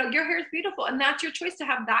 your hair is beautiful and that's your choice to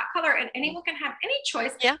have that color, and anyone can have any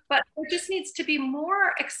choice. But there just needs to be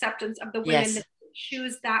more acceptance of the women that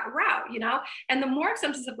choose that route, and the more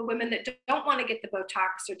acceptance of the women that don't want to get the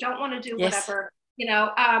Botox or don't want to do whatever,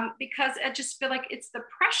 because I just feel like it's the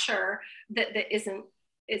pressure that isn't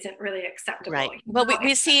really acceptable. Right. Well,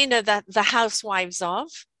 we're seeing that the housewives of,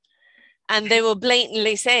 and they will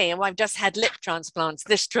blatantly say, oh, I've just had lip transplants,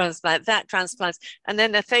 this transplant, that transplant. And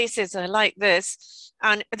then their faces are like this.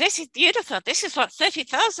 And this is beautiful. This is what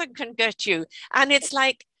 30,000 can get you. And it's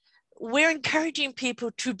like, we're encouraging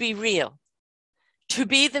people to be real, to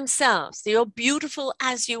be themselves. You're beautiful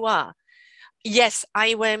as you are. Yes,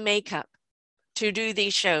 I wear makeup to do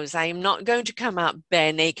these shows. I am not going to come out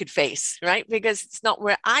bare naked face, right? Because it's not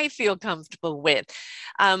where I feel comfortable with.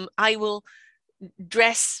 I will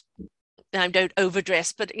dress. I don't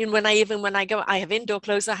overdress, but when I go, I have indoor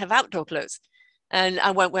clothes, I have outdoor clothes, and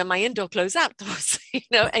I won't wear my indoor clothes outdoors.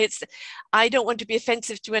 I don't want to be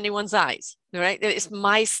offensive to anyone's eyes, right? It's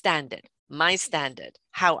my standard,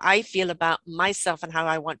 how I feel about myself and how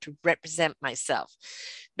I want to represent myself.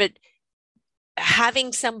 But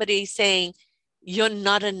having somebody saying, you're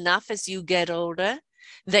not enough as you get older,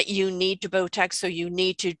 that you need to Botox, or you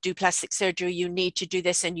need to do plastic surgery, you need to do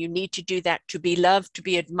this and you need to do that to be loved, to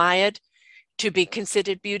be admired, to be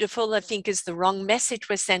considered beautiful, I think is the wrong message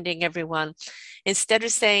we're sending everyone. Instead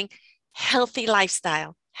of saying healthy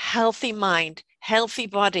lifestyle, healthy mind, healthy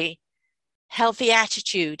body, healthy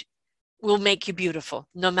attitude will make you beautiful,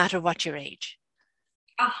 no matter what your age.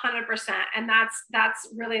 100%. And that's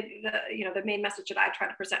really the main message that I try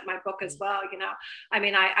to present in my book as well. I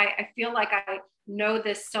mean, I feel like I know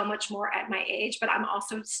this so much more at my age, but I'm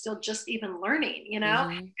also still just even learning,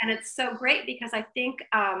 and it's so great because I think,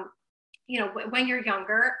 when you're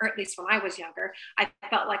younger, or at least when I was younger, I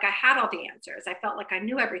felt like I had all the answers. I felt like I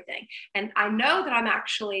knew everything. And I know that I'm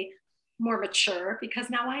actually more mature because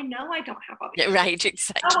now I know I don't have all the answers. Right,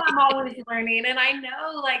 exactly. Oh, I'm always learning. And I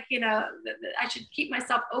know, I should keep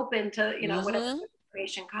myself open to, whatever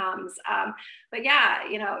situation comes. But yeah,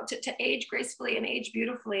 to age gracefully and age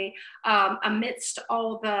beautifully amidst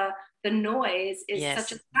all the noise is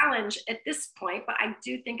such a challenge at this point. But I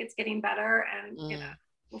do think it's getting better, and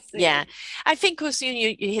we'll see. Yeah, I think also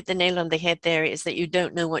you hit the nail on the head there, is that you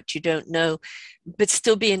don't know what you don't know, but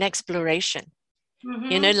still be an exploration.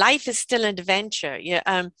 Life is still an adventure.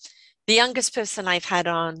 The youngest person I've had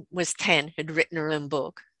on was 10, who'd written her own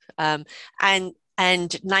book, and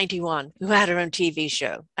 91, who had her own TV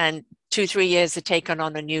show, and 2-3 years had taken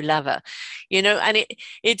on a new lover, and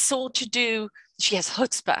it's all to do. She has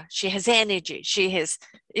chutzpah, she has energy, she's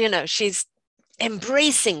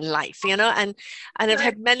embracing life, and I've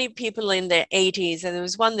had many people in their 80s, and there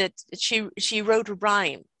was one that she wrote a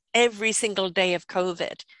rhyme every single day of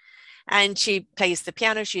COVID. And she plays the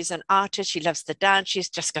piano. She's an artist. She loves to dance. She's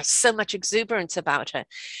just got so much exuberance about her.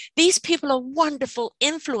 These people are wonderful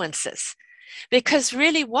influences, because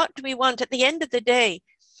really, what do we want at the end of the day?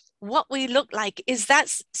 What we look like,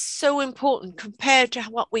 that's so important compared to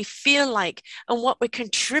what we feel like and what we're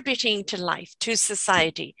contributing to life, to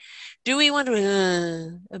society. Do we want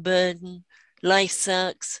to a burden? Life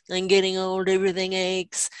sucks. I'm getting old. Everything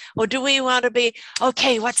aches. Or do we want to be,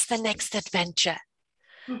 okay, what's the next adventure?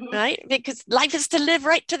 Right? Because life is to live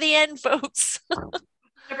right to the end, folks.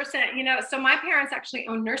 100%. So my parents actually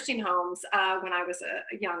owned nursing homes when I was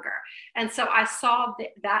younger. And so I saw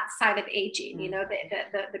that side of aging,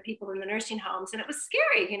 the people in the nursing homes. And it was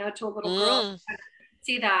scary, to a little girl.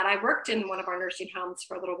 See that. I worked in one of our nursing homes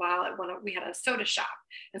for a little while. We had a soda shop.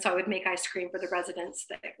 And so I would make ice cream for the residents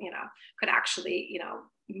that, could actually,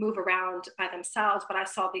 move around by themselves. But I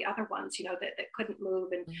saw the other ones, that couldn't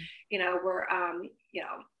move and, were,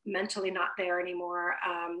 mentally not there anymore.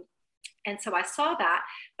 And so I saw that.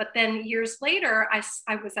 But then years later,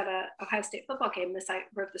 I was at a Ohio State football game. I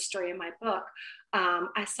wrote the story in my book.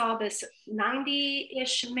 I saw this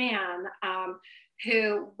 90-ish man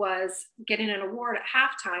who was getting an award at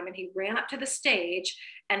halftime, and he ran up to the stage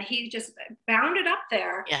and he just bounded up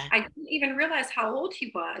there. Yeah. I didn't even realize how old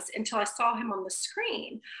he was until I saw him on the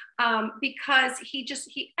screen, because he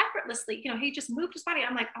effortlessly, he just moved his body.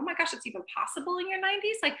 I'm like, oh my gosh, it's even possible in your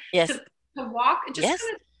 90s, like to walk and just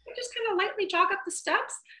kind of lightly jog up the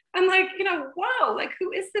steps. I'm like, whoa, like,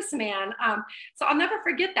 who is this man? So I'll never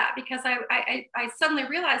forget that, because I suddenly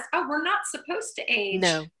realized, oh, we're not supposed to age.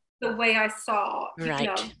 No. The way I saw, growing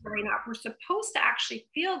up, we're supposed to actually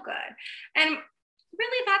feel good. And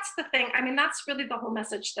really, that's the thing. I mean, that's really the whole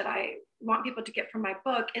message that I want people to get from my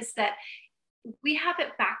book, is that we have it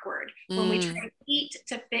backward when we try to eat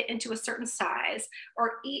to fit into a certain size,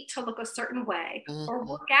 or eat to look a certain way, or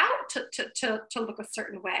work out to look a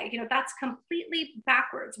certain way. That's completely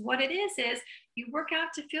backwards. What it is you work out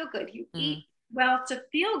to feel good. You eat well to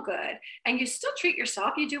feel good, and you still treat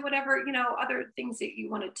yourself. You do whatever, other things that you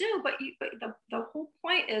want to do, but the whole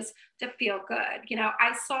point is to feel good.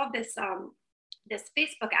 I saw this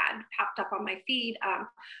Facebook ad popped up on my feed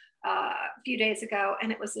a few days ago, and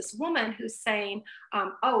it was this woman who's saying,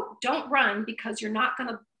 oh, don't run because you're not going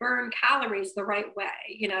to burn calories the right way.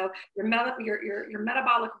 Your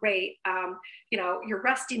metabolic rate, your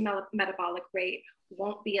resting metabolic rate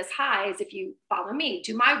won't be as high as if you follow me,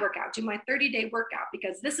 do my workout, do my 30-day workout,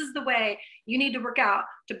 because this is the way you need to work out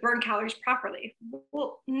to burn calories properly.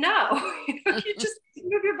 Well, no, you just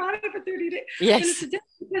move your body for 30 days. Yes.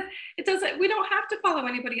 It doesn't, we don't have to follow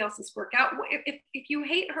anybody else's workout. If you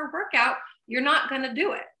hate her workout, you're not going to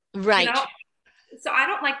do it. Right. You know? So I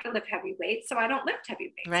don't like to lift heavy weights. So I don't lift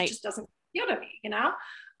heavy weights. Right. It just doesn't feel to me, you know?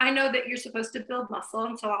 I know that you're supposed to build muscle,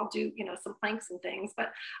 and so I'll do, you know, some planks and things,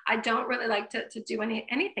 but I don't really like to do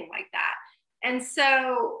anything like that. And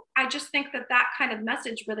so I just think that kind of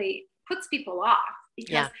message really puts people off,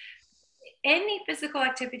 because any physical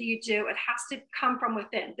activity you do, it has to come from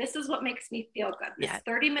within. This is what makes me feel good. This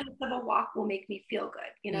 30 minutes of a walk will make me feel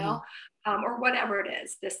good, you know, or whatever it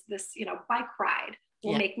is. This, you know, bike ride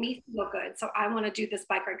will make me feel good. So I want to do this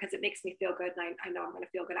bike ride because it makes me feel good. And I know I'm going to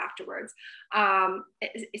feel good afterwards.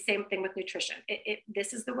 Same thing with nutrition.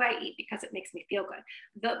 This is the way I eat because it makes me feel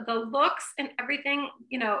good. The looks and everything,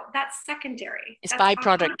 you know, that's secondary. It's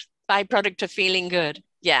byproduct of feeling good.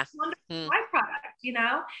 Yeah. Byproduct, you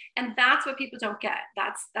know, and that's what people don't get.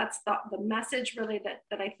 That's the message really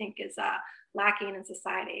that I think is lacking in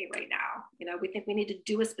society right now. You know, we think we need to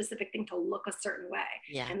do a specific thing to look a certain way.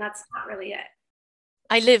 Yeah. And that's not really it.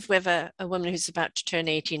 I live with a woman who's about to turn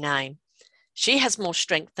 89. She has more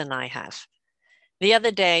strength than I have. The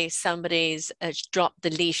other day, somebody's dropped the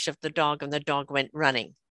leash of the dog and the dog went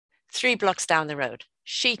running 3 blocks down the road.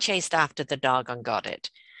 She chased after the dog and got it,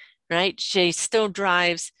 right? She still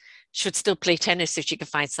drives, should still play tennis if she could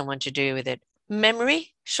find someone to do with it.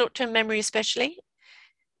 Memory, short-term memory especially,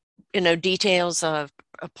 you know, details of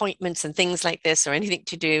appointments and things like this, or anything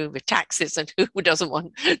to do with taxes, and who doesn't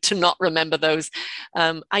want to not remember those,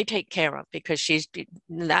 I take care of, because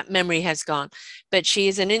that memory has gone. But she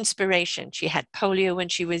is an inspiration. She had polio when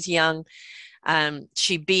she was young.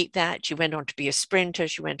 She beat that. She went on to be a sprinter.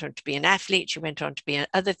 She went on to be an athlete. She went on to be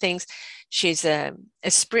other things. She's a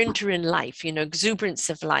sprinter in life, you know,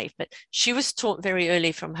 exuberance of life. But she was taught very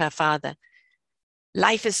early from her father,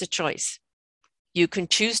 life is a choice. You can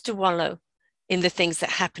choose to wallow in the things that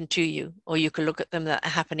happen to you, or you can look at them that are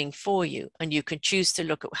happening for you, and you can choose to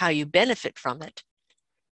look at how you benefit from it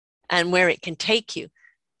and where it can take you.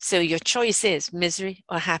 So your choice is misery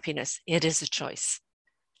or happiness. It is a choice.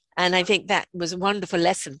 And I think that was a wonderful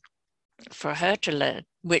lesson for her to learn,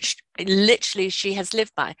 which literally she has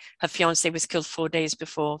lived by. Her fiance was killed 4 days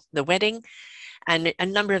before the wedding, and a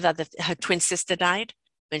number of her twin sister died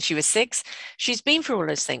when she was 6. She's been through all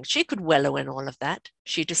those things. She could wallow in all of that.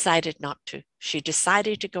 She decided not to. She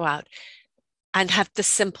decided to go out and have the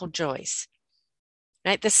simple joys,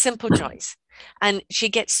 right? The simple joys. And she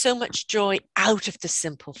gets so much joy out of the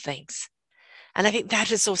simple things. And I think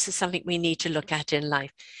that is also something we need to look at in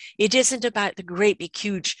life. It isn't about the great, big,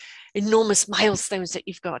 huge, enormous milestones that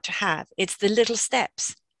you've got to have. It's the little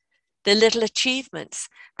steps, the little achievements,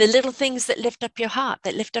 the little things that lift up your heart,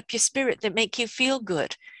 that lift up your spirit, that make you feel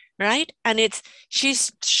good, right? And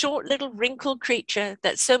she's short, little, wrinkled creature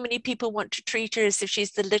that so many people want to treat her as if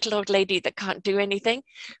she's the little old lady that can't do anything,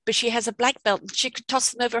 but she has a black belt and she could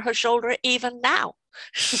toss them over her shoulder even now.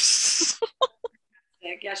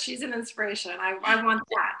 Yeah, she's an inspiration. I want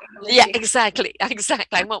that. Yeah, exactly.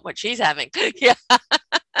 I want what she's having. Yeah.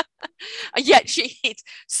 Yet she eats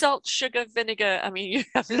salt, sugar, vinegar. I mean, you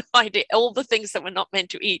have no idea all the things that we're not meant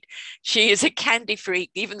to eat. She is a candy freak,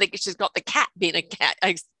 even though she's got the cat being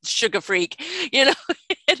a sugar freak. You know,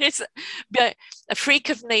 it is a freak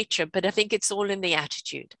of nature, but I think it's all in the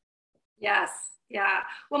attitude. Yes. Yeah.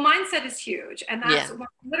 Well, mindset is huge. And that's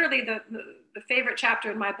literally the favorite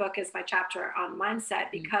chapter in my book is my chapter on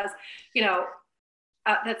mindset, because, you know,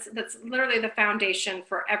 that's literally the foundation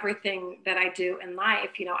for everything that I do in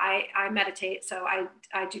life. You know, I meditate. So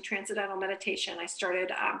I do transcendental meditation. I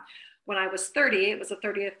started when I was 30. It was a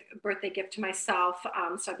 30th birthday gift to myself.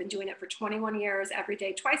 So I've been doing it for 21 years, every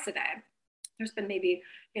day, twice a day. There's been maybe,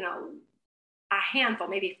 you know, a handful,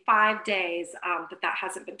 maybe 5 days that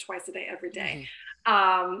hasn't been twice a day, every day.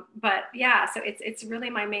 But yeah, so it's really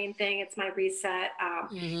my main thing. It's my reset.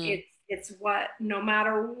 It's what, no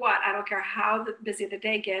matter what, I don't care how busy the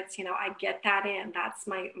day gets, you know, I get that in. That's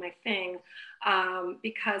my thing.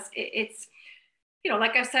 Because it's, you know,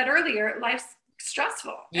 like I said earlier, life's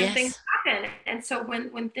stressful and things happen. And so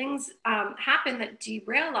when things happen that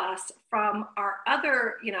derail us from our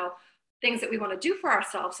other, you know, things that we want to do for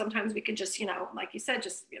ourselves, sometimes we can just, you know, like you said,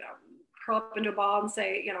 just, you know, curl up into a ball and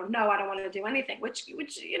say, you know, no, I don't want to do anything, which,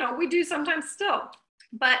 you know, we do sometimes still.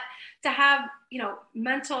 But to have, you know,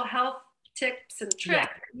 mental health tips and tricks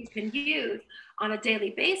that you can use on a daily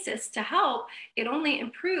basis to help, it only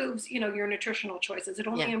improves, your nutritional choices. It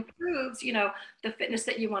only improves, the fitness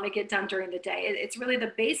that you want to get done during the day. It's really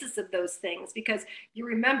the basis of those things, because you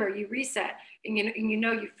remember, you reset, and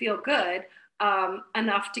you feel good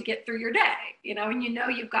enough to get through your day, and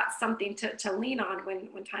you've got something to lean on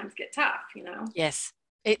when times get tough, Yes.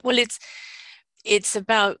 It's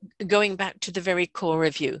about going back to the very core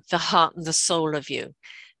of you, the heart and the soul of you.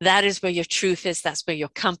 That is where your truth is. That's where your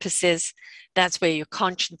compass is. That's where your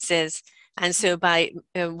conscience is. And so by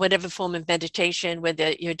whatever form of meditation,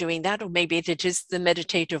 whether you're doing that, or maybe it is the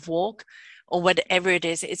meditative walk or whatever it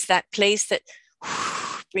is, it's that place that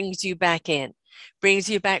brings you back in, brings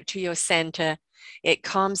you back to your center. It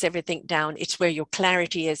calms everything down. It's where your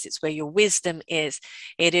clarity is. It's where your wisdom is.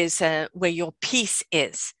 It is where your peace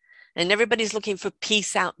is. And everybody's looking for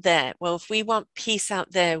peace out there. Well, if we want peace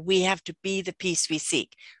out there, we have to be the peace we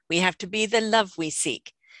seek. We have to be the love we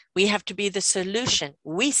seek. We have to be the solution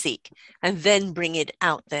we seek, and then bring it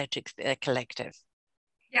out there to the collective.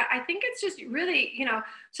 Yeah, I think it's just really,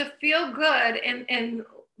 to feel good in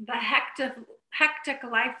the hectic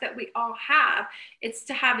life that we all have. It's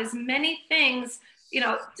to have as many things,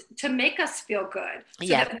 to make us feel good. So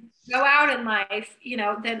that when we go out in life,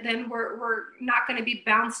 then we're not going to be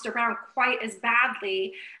bounced around quite as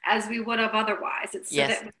badly as we would have otherwise. It's so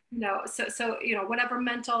that, so whatever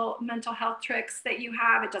mental health tricks that you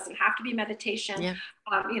have, it doesn't have to be meditation.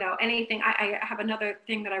 Anything. I have another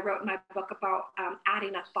thing that I wrote in my book about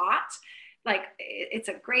adding a thought. Like, it's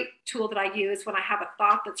a great tool that I use when I have a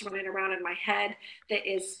thought that's running around in my head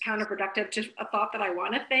that is counterproductive to a thought that I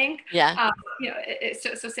want to think.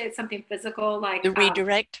 So say it's something physical, like the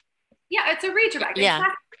redirect. It's a redirect.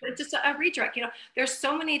 Exactly. It's just a redirect. There's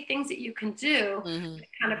so many things that you can do that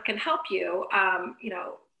kind of can help you,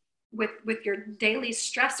 with your daily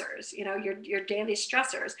stressors, your daily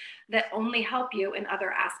stressors that only help you in other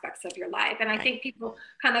aspects of your life. And I think people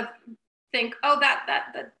kind of think, oh,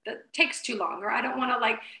 that takes too long, or I don't want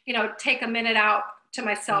to take a minute out to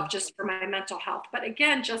myself just for my mental health. But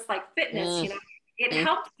again, just like fitness, it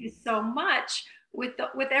helps you so much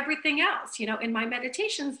with everything else. In my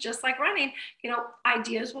meditations, just like running,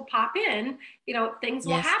 ideas will pop in, things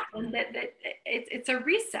will happen that it's a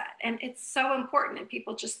reset, and it's so important. And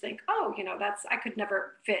people just think, oh, I could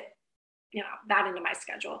never fit, that into my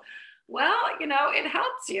schedule. Well, it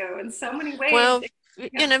helps you in so many ways. Well,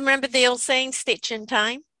 remember the old saying, stitch in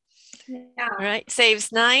time? Right?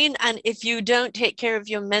 Saves 9. And if you don't take care of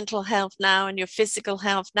your mental health now and your physical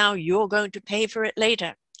health now, you're going to pay for it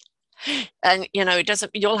later. And,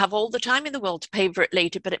 you'll have all the time in the world to pay for it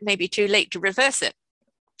later, but it may be too late to reverse it.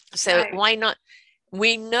 So why not?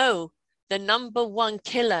 We know the number one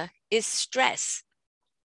killer is stress,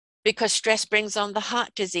 because stress brings on the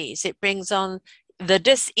heart disease. It brings on the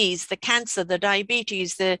dis-ease, the cancer, the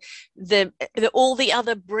diabetes, the all the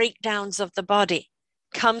other breakdowns of the body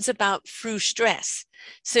comes about through stress.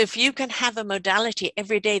 So if you can have a modality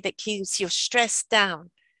every day that keeps your stress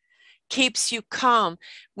down, keeps you calm,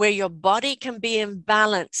 where your body can be in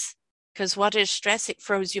balance, because what is stress? It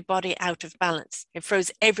throws your body out of balance. It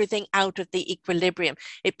throws everything out of the equilibrium.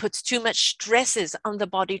 It puts too much stresses on the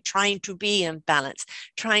body trying to be in balance,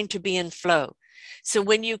 trying to be in flow. So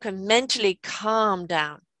when you can mentally calm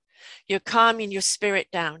down, you're calming your spirit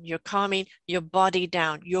down, you're calming your body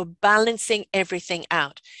down, you're balancing everything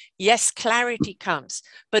out. Yes, clarity comes,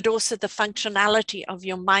 but also the functionality of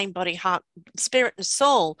your mind, body, heart, spirit, and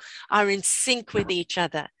soul are in sync with each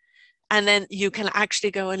other. And then you can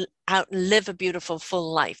actually go out and live a beautiful,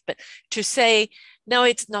 full life. But to say, no,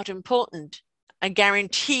 it's not important, I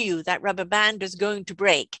guarantee you that rubber band is going to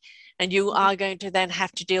break. And you are going to then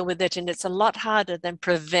have to deal with it. And it's a lot harder than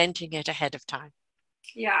preventing it ahead of time.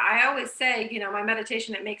 Yeah, I always say, my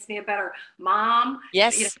meditation, it makes me a better mom,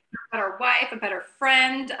 yes, a better wife, a better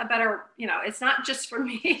friend, a better, it's not just for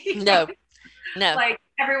me. No. Like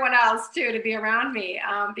everyone else too, to be around me,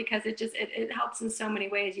 because it helps in so many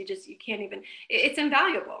ways. You can't even, it's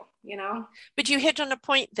invaluable, But you hit on a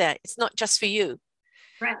point there. It's not just for you.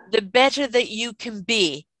 Right. The better that you can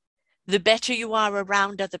be, the better you are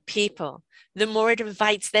around other people, the more it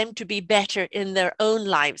invites them to be better in their own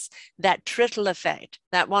lives. That trickle effect,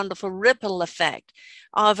 that wonderful ripple effect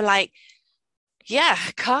of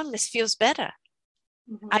calmness feels better.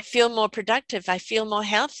 Mm-hmm. I feel more productive. I feel more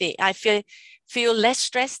healthy. I feel less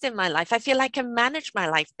stressed in my life. I feel I can manage my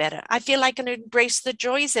life better. I feel I can embrace the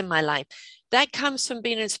joys in my life. That comes from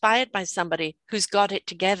being inspired by somebody who's got it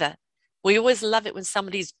together. We always love it when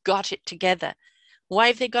somebody's got it together. Why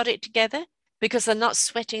have they got it together? Because they're not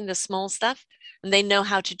sweating the small stuff. and they know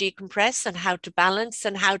how to decompress and how to balance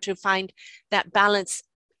and how to find that balance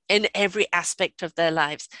in every aspect of their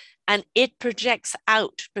lives. And it projects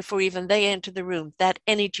out before even they enter the room. That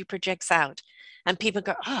energy projects out, and people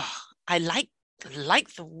go, oh, I like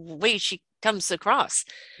the way she comes across.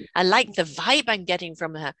 I like the vibe I'm getting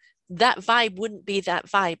from her. That vibe wouldn't be that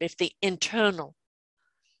vibe if the internal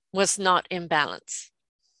was not in balance.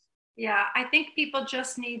 Yeah, I think people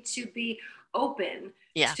just need to be open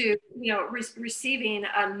to, receiving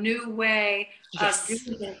a new way of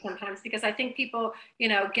doing things sometimes, because I think people,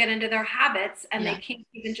 get into their habits and they can't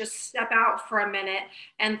even just step out for a minute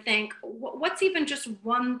and think, what's even just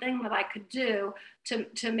one thing that I could do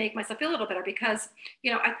to make myself feel a little better? Because,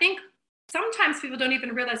 I think sometimes people don't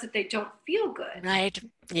even realize that they don't feel good. Right.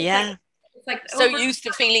 Yeah. It's like so used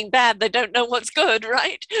to feeling bad, they don't know what's good,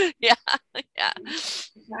 right? Yeah.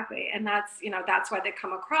 Exactly. And that's, that's why they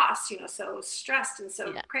come across, so stressed and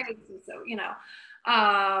so crazy. And so,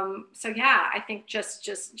 so yeah, I think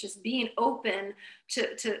just being open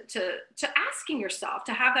to asking yourself,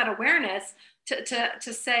 to have that awareness,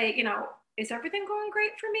 to say, is everything going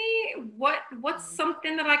great for me? What's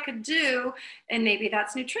something that I could do? And maybe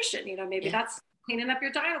that's nutrition, maybe that's cleaning up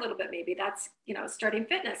your diet a little bit. Maybe that's, starting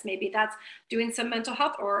fitness. Maybe that's doing some mental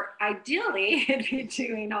health, or ideally it'd be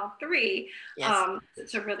doing all three, to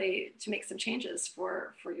make some changes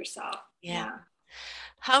for yourself. Yeah.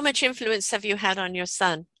 How much influence have you had on your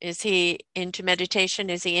son? Is he into meditation?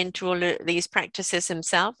 Is he into all of these practices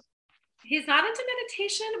himself? He's not into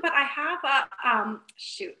meditation, but I have a,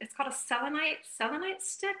 it's called a selenite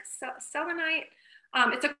stick. Selenite.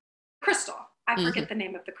 It's a crystal. I forget the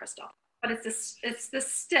name of the crystal, but it's this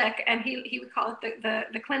stick, and he would call it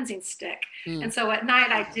the cleansing stick. And so at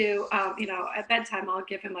night I do, at bedtime I'll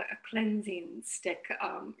give him a cleansing stick,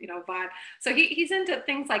 vibe. So he's into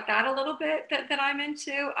things like that a little bit that I'm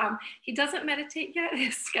into. He doesn't meditate yet.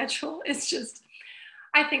 His schedule is just,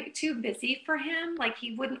 I think, too busy for him. Like,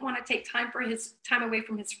 he wouldn't want to take time away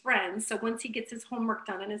from his friends. So once he gets his homework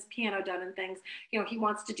done and his piano done and things, he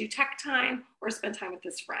wants to do tech time or spend time with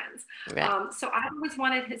his friends. Right. So I always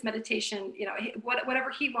wanted his meditation, whatever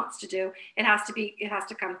he wants to do, it has to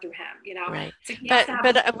come through him, Right. So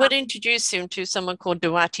but I would introduce him to someone called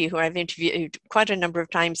Duwati, who I've interviewed quite a number of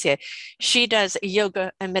times here. She does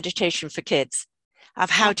yoga and meditation for kids, of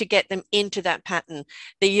how to get them into that pattern,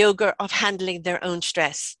 the yoga of handling their own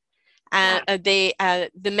stress, the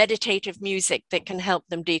meditative music that can help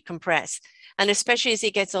them decompress. And especially as he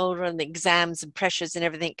gets older and the exams and pressures and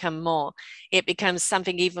everything come more, it becomes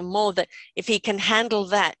something even more that if he can handle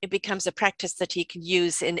that, it becomes a practice that he can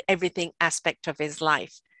use in everything aspect of his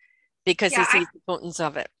life, because he sees the importance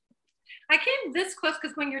of it. I came this close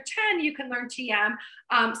because when you're 10, you can learn TM.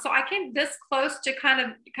 So I came this close to kind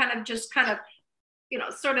of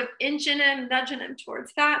sort of inching him, nudging him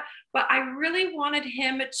towards that. But I really wanted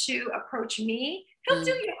him to approach me. He'll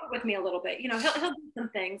do yoga with me a little bit, he'll do some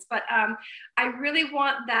things, but I really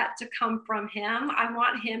want that to come from him. I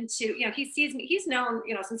want him to, he sees me, he's known,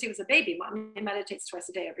 since he was a baby, Mom, he meditates twice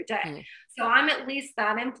a day, every day. So I'm at least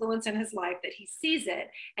that influence in his life that he sees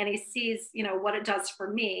it, and he sees, what it does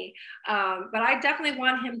for me. But I definitely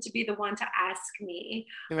want him to be the one to ask me.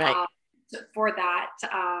 Right. For that,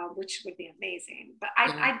 which would be amazing. But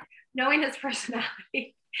I knowing his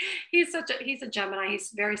personality, he's a Gemini.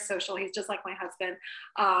 He's very social. He's just like my husband.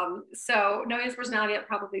 So knowing his personality, it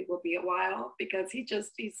probably will be a while, because he's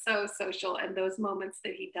so social. And those moments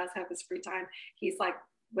that he does have his free time, he's like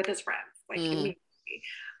with his friends, like so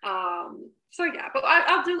yeah, but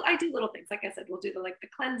I do little things. Like I said, we'll do the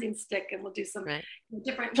cleansing stick, and we'll do some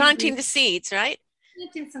different planting the seeds, right?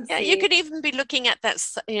 Yeah, you could even be looking at that,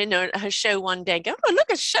 her show one day, go, oh, look,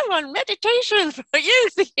 a show on meditation for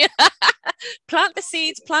youth. Plant the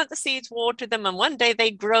seeds, water them, and one day they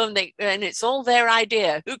grow, and it's all their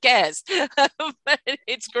idea. Who cares? But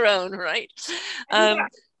it's grown, right?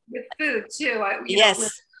 With food too.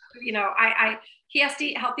 Yes. He has to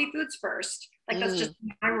eat healthy foods first. Like, that's just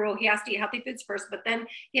my rule. He has to eat healthy foods first. But then,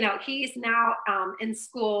 he's now in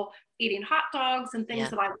school eating hot dogs and things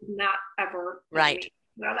that I would not ever make,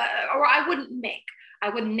 or I wouldn't make. I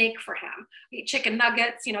wouldn't make for him. Eat chicken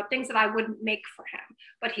nuggets, things that I wouldn't make for him.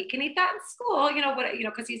 But he can eat that in school,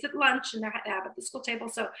 because he's at lunch and they have at the school table.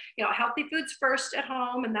 So, healthy foods first at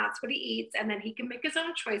home, and that's what he eats. And then he can make his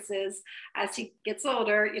own choices as he gets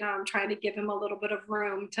older. I'm trying to give him a little bit of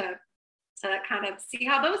room to kind of see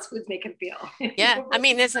how those foods make him feel. Yeah, I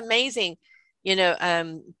mean, it's amazing.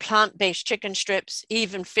 Plant-based chicken strips,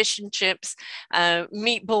 even fish and chips,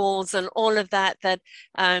 meatballs, and all of that.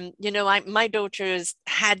 My daughter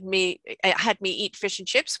had me eat fish and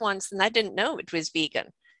chips once, and I didn't know it was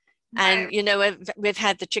vegan. And, Right. you know, we've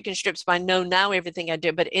had the chicken strips, but I know now everything I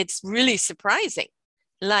do, but it's really surprising.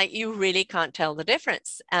 Like you really can't tell the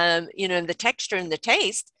difference. You know, the texture and the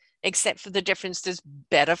taste, except for the difference is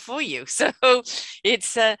better for you. So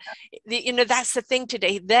it's, you know, that's the thing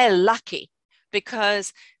today. They're lucky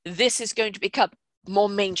because this is going to become more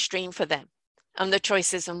mainstream for them. And the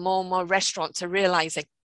choices and more restaurants are realizing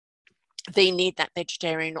they need that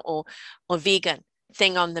vegetarian or vegan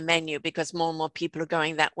thing on the menu because more and more people are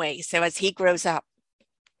going that way. So as he grows up,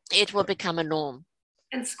 it will become a norm.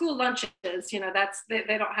 And school lunches, you know, that's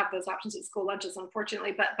they don't have those options at school lunches,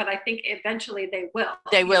 unfortunately. But I think eventually they will.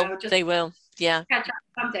 They You will. know, just They will. Yeah. catch up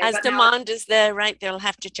someday. As But now, demand is there, right? They'll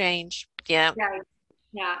have to change. Yeah. yeah,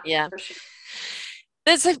 yeah, Yeah. for sure.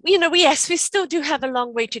 There's a, you know, yes, we still do have a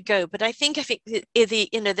long way to go, but I think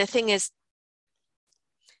you know, the thing is,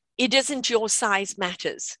 it isn't your size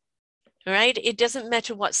matters, right? It doesn't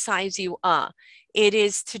matter what size you are. It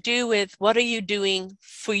is to do with what are you doing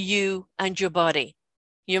for you and your body,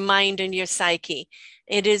 your mind and your psyche.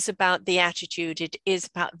 It is about the attitude. It is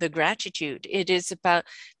about the gratitude. It is about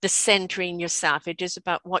the centering yourself. It is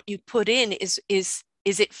about what you put in. Is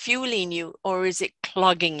it fueling you or is it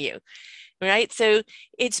clogging you? Right. So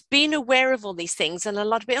it's being aware of all these things. And a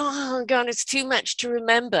lot of people, oh God, it's too much to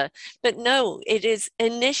remember. But no, it is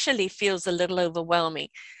initially feels a little overwhelming.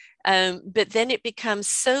 But then it becomes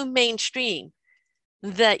so mainstream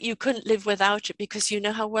that you couldn't live without it because you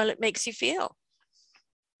know how well it makes you feel.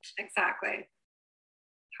 Exactly.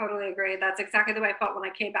 Totally agree. That's exactly the way I felt when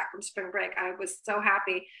I came back from spring break. I was so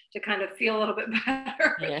happy to kind of feel a little bit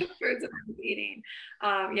better with Yeah. the foods that I was eating.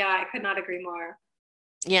 Yeah, I could not agree more.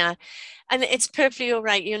 Yeah. And it's perfectly all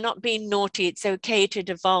right. You're not being naughty. It's okay to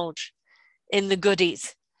divulge in the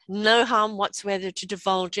goodies. No harm whatsoever to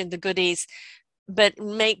divulge in the goodies, but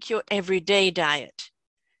make your everyday diet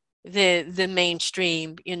the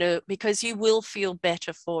mainstream, you know, because you will feel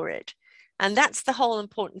better for it. And that's the whole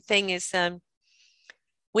important thing is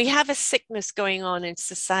we have a sickness going on in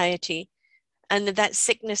society, and that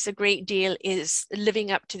sickness a great deal is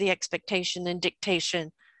living up to the expectation and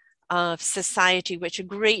dictation of society, which a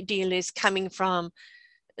great deal is coming from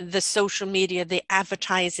the social media, the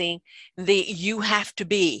advertising, the you have to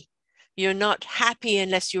be. You're not happy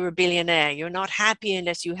unless you're a billionaire. You're not happy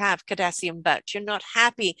unless you have Kardashian butt. You're not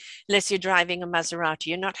happy unless you're driving a Maserati.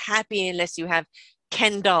 You're not happy unless you have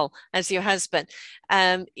Ken doll as your husband.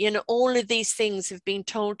 You know, all of these things have been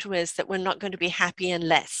told to us that we're not going to be happy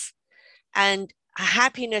unless. And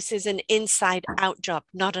happiness is an inside out job,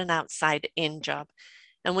 not an outside in job.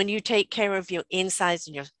 And when you take care of your insides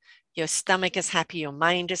and your stomach is happy, your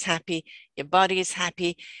mind is happy, your body is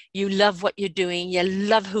happy, you love what you're doing, you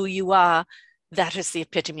love who you are, that is the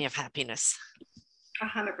epitome of happiness.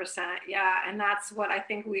 100%. Yeah. And that's what I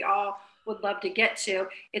think we all would love to get to.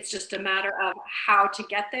 It's just a matter of how to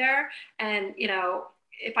get there. And, you know,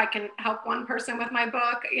 if I can help one person with my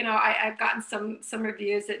book, you know, I've gotten some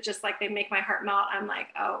reviews that just like they make my heart melt. I'm like,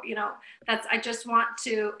 oh, you know, I just want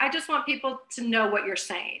people to know what you're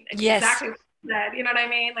saying. Yes. Exactly what you said. You know what I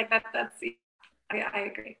mean? Like I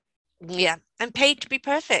agree. Yeah. And paid to be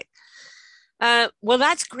perfect. Well,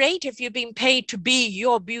 that's great if you're being paid to be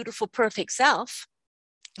your beautiful, perfect self,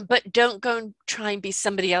 but don't go and try and be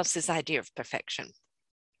somebody else's idea of perfection.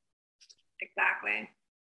 Exactly.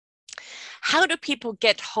 How do people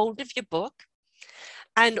get hold of your book?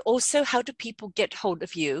 And also, how do people get hold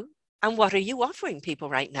of you? And what are you offering people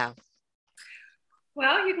right now?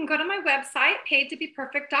 Well, you can go to my website,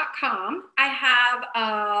 paidtobeperfect.com. I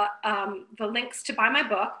have the links to buy my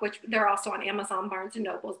book, which they're also on Amazon, Barnes and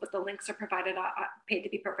Nobles, but the links are provided at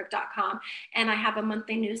paidtobeperfect.com. And I have a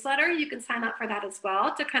monthly newsletter. You can sign up for that as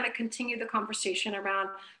well to kind of continue the conversation around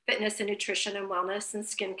fitness and nutrition and wellness and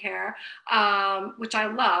skincare, which I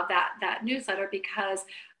love that newsletter because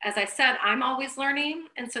as I said, I'm always learning.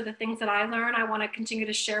 And so the things that I learn, I want to continue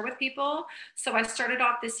to share with people. So I started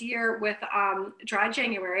off this year with Dry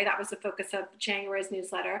January. That was the focus of January's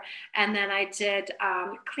newsletter. And then I did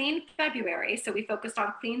Clean February. So we focused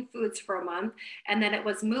on clean foods for a month. And then it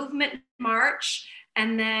was Movement March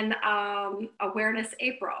and then Awareness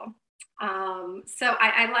April. So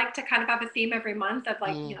I like to kind of have a theme every month of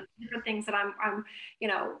like, you know, different things that I'm, you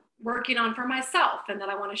know, working on for myself and that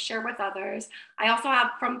I want to share with others. I also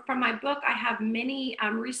have from my book, I have many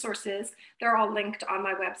resources. They're all linked on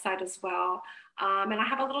my website as well. And I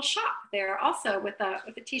have a little shop there also with a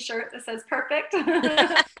t-shirt that says perfect.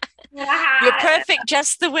 You're perfect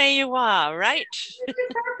just the way you are, right? You're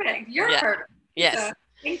perfect. You're perfect. Yes. So,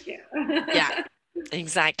 thank you. Yeah.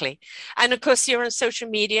 Exactly. And of course, you're on social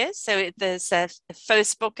media. So there's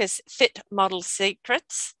Facebook is Fit Model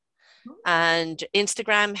Secrets. and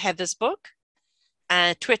Instagram, Heather's Book,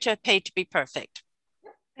 and Twitter, Paid to Be Perfect.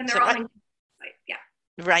 And they're all linked. Yeah.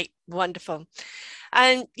 Right. Wonderful.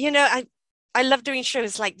 And, I love doing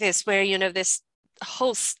shows like this where, this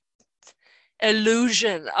whole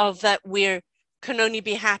illusion of that we're can only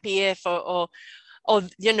be happy if, or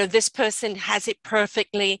this person has it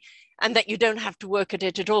perfectly, and that you don't have to work at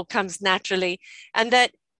it. It all comes naturally. And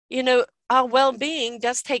that, our well-being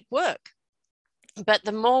does take work. But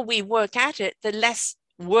the more we work at it, the less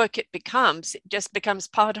work it becomes. It just becomes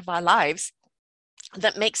part of our lives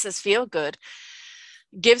that makes us feel good,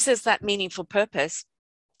 gives us that meaningful purpose,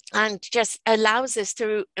 and just allows us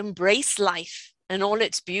to embrace life and all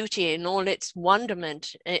its beauty and all its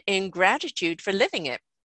wonderment in gratitude for living it,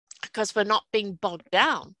 because we're not being bogged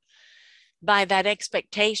down by that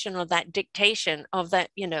expectation or that dictation of that,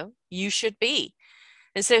 you should be.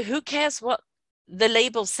 And so who cares what the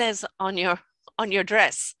label says on your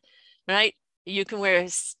dress, right? You can wear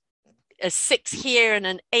a 6 here and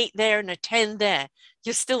an 8 there and a 10 there.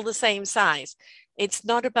 You're still the same size. It's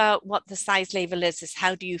not about what the size label is, it's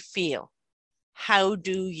how do you feel? How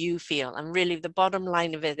do you feel? And really the bottom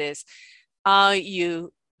line of it is, are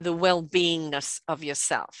you the well-beingness of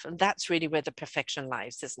yourself? And that's really where the perfection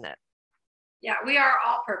lies, isn't it? Yeah, we are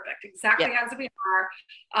all perfect exactly as we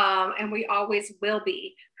are. And we always will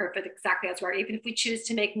be perfect exactly as we are. Even if we choose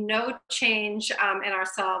to make no change in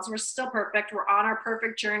ourselves, we're still perfect. We're on our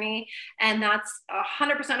perfect journey. And that's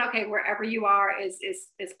 100% okay. Wherever you are is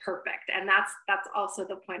perfect. And that's also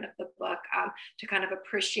the point of the book, to kind of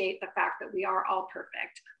appreciate the fact that we are all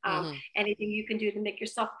perfect. Anything you can do to make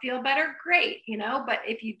yourself feel better, great, but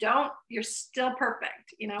if you don't, you're still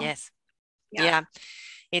perfect, Yes. Yeah.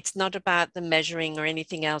 It's not about the measuring or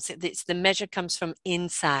anything else. It's the measure comes from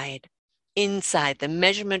inside. The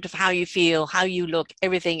measurement of how you feel, how you look,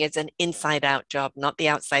 everything is an inside out job, not the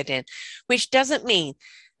outside in, which doesn't mean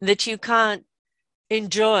that you can't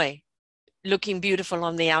enjoy looking beautiful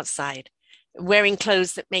on the outside, wearing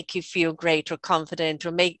clothes that make you feel great or confident,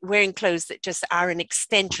 or wearing clothes that just are an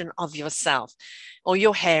extension of yourself, or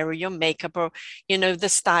your hair or your makeup, or the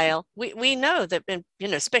style. We know that,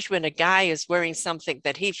 especially when a guy is wearing something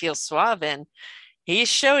that he feels suave in, he's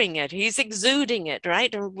showing it, he's exuding it,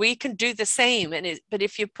 right? And we can do the same. But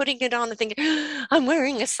if you're putting it on and thinking, I'm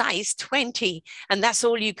wearing a size 20, and that's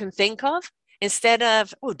all you can think of, instead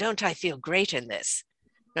of, oh, don't I feel great in this,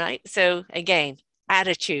 right? So again,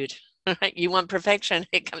 attitude. Right? You want perfection,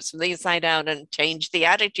 it comes from the inside out, and change the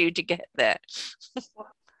attitude to get there.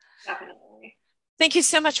 Definitely. Thank you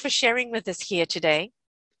so much for sharing with us here today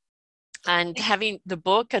and having the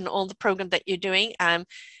book and all the program that you're doing.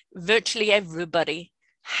 Virtually everybody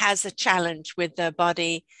has a challenge with their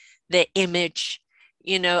body, their image,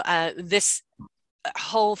 this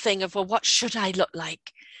whole thing of, well, what should I look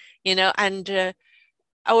like? And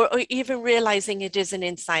or even realizing it is an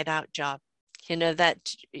inside out job.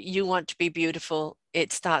 That you want to be beautiful,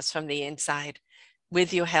 it starts from the inside,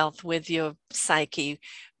 with your health, with your psyche,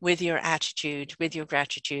 with your attitude, with your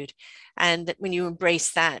gratitude. And that when you embrace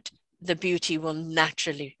that, the beauty will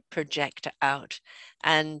naturally project out.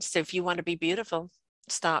 And so if you want to be beautiful,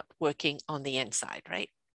 start working on the inside, right?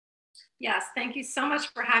 Yes, thank you so much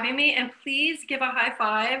for having me. And please give a high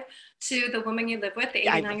five to the woman you live with, the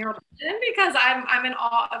 89-year-old woman, because I'm in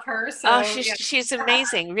awe of her. So she's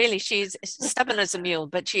amazing, really. She's stubborn as a mule,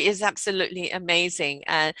 but she is absolutely amazing,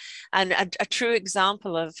 and a true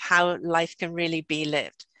example of how life can really be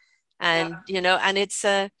lived. And and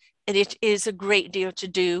it is a great deal to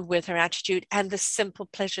do with her attitude and the simple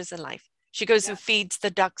pleasures in life. She goes and feeds the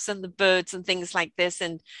ducks and the birds and things like this.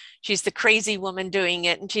 And she's the crazy woman doing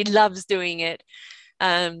it, and she loves doing it.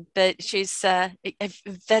 But she's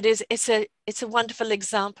it's a wonderful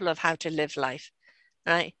example of how to live life,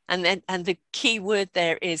 right? And the key word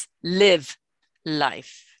there is live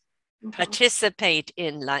life. Participate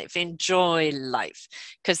in life, enjoy life,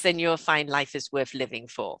 because then you'll find life is worth living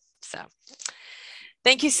for. So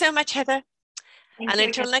thank you so much, Heather. And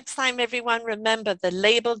until next time, everyone, remember, the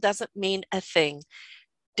label doesn't mean a thing.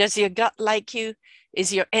 Does your gut like you?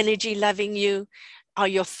 Is your energy loving you? Are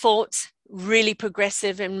your thoughts really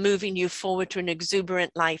progressive and moving you forward to an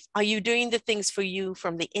exuberant life? Are you doing the things for you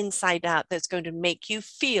from the inside out that's going to make you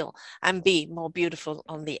feel and be more beautiful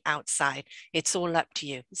on the outside? It's all up to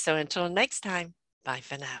you. So until next time, bye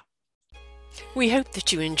for now. We hope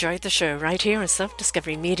that you enjoyed the show right here on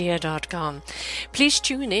selfdiscoverymedia.com. Please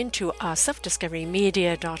tune in to our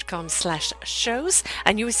selfdiscoverymedia.com/shows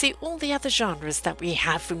and you will see all the other genres that we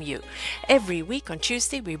have from you. Every week on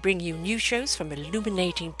Tuesday, we bring you new shows from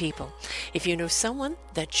illuminating people. If you know someone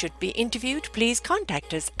that should be interviewed, please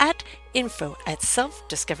contact us at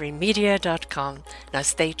info@selfdiscoverymedia.com. Now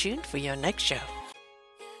stay tuned for your next show.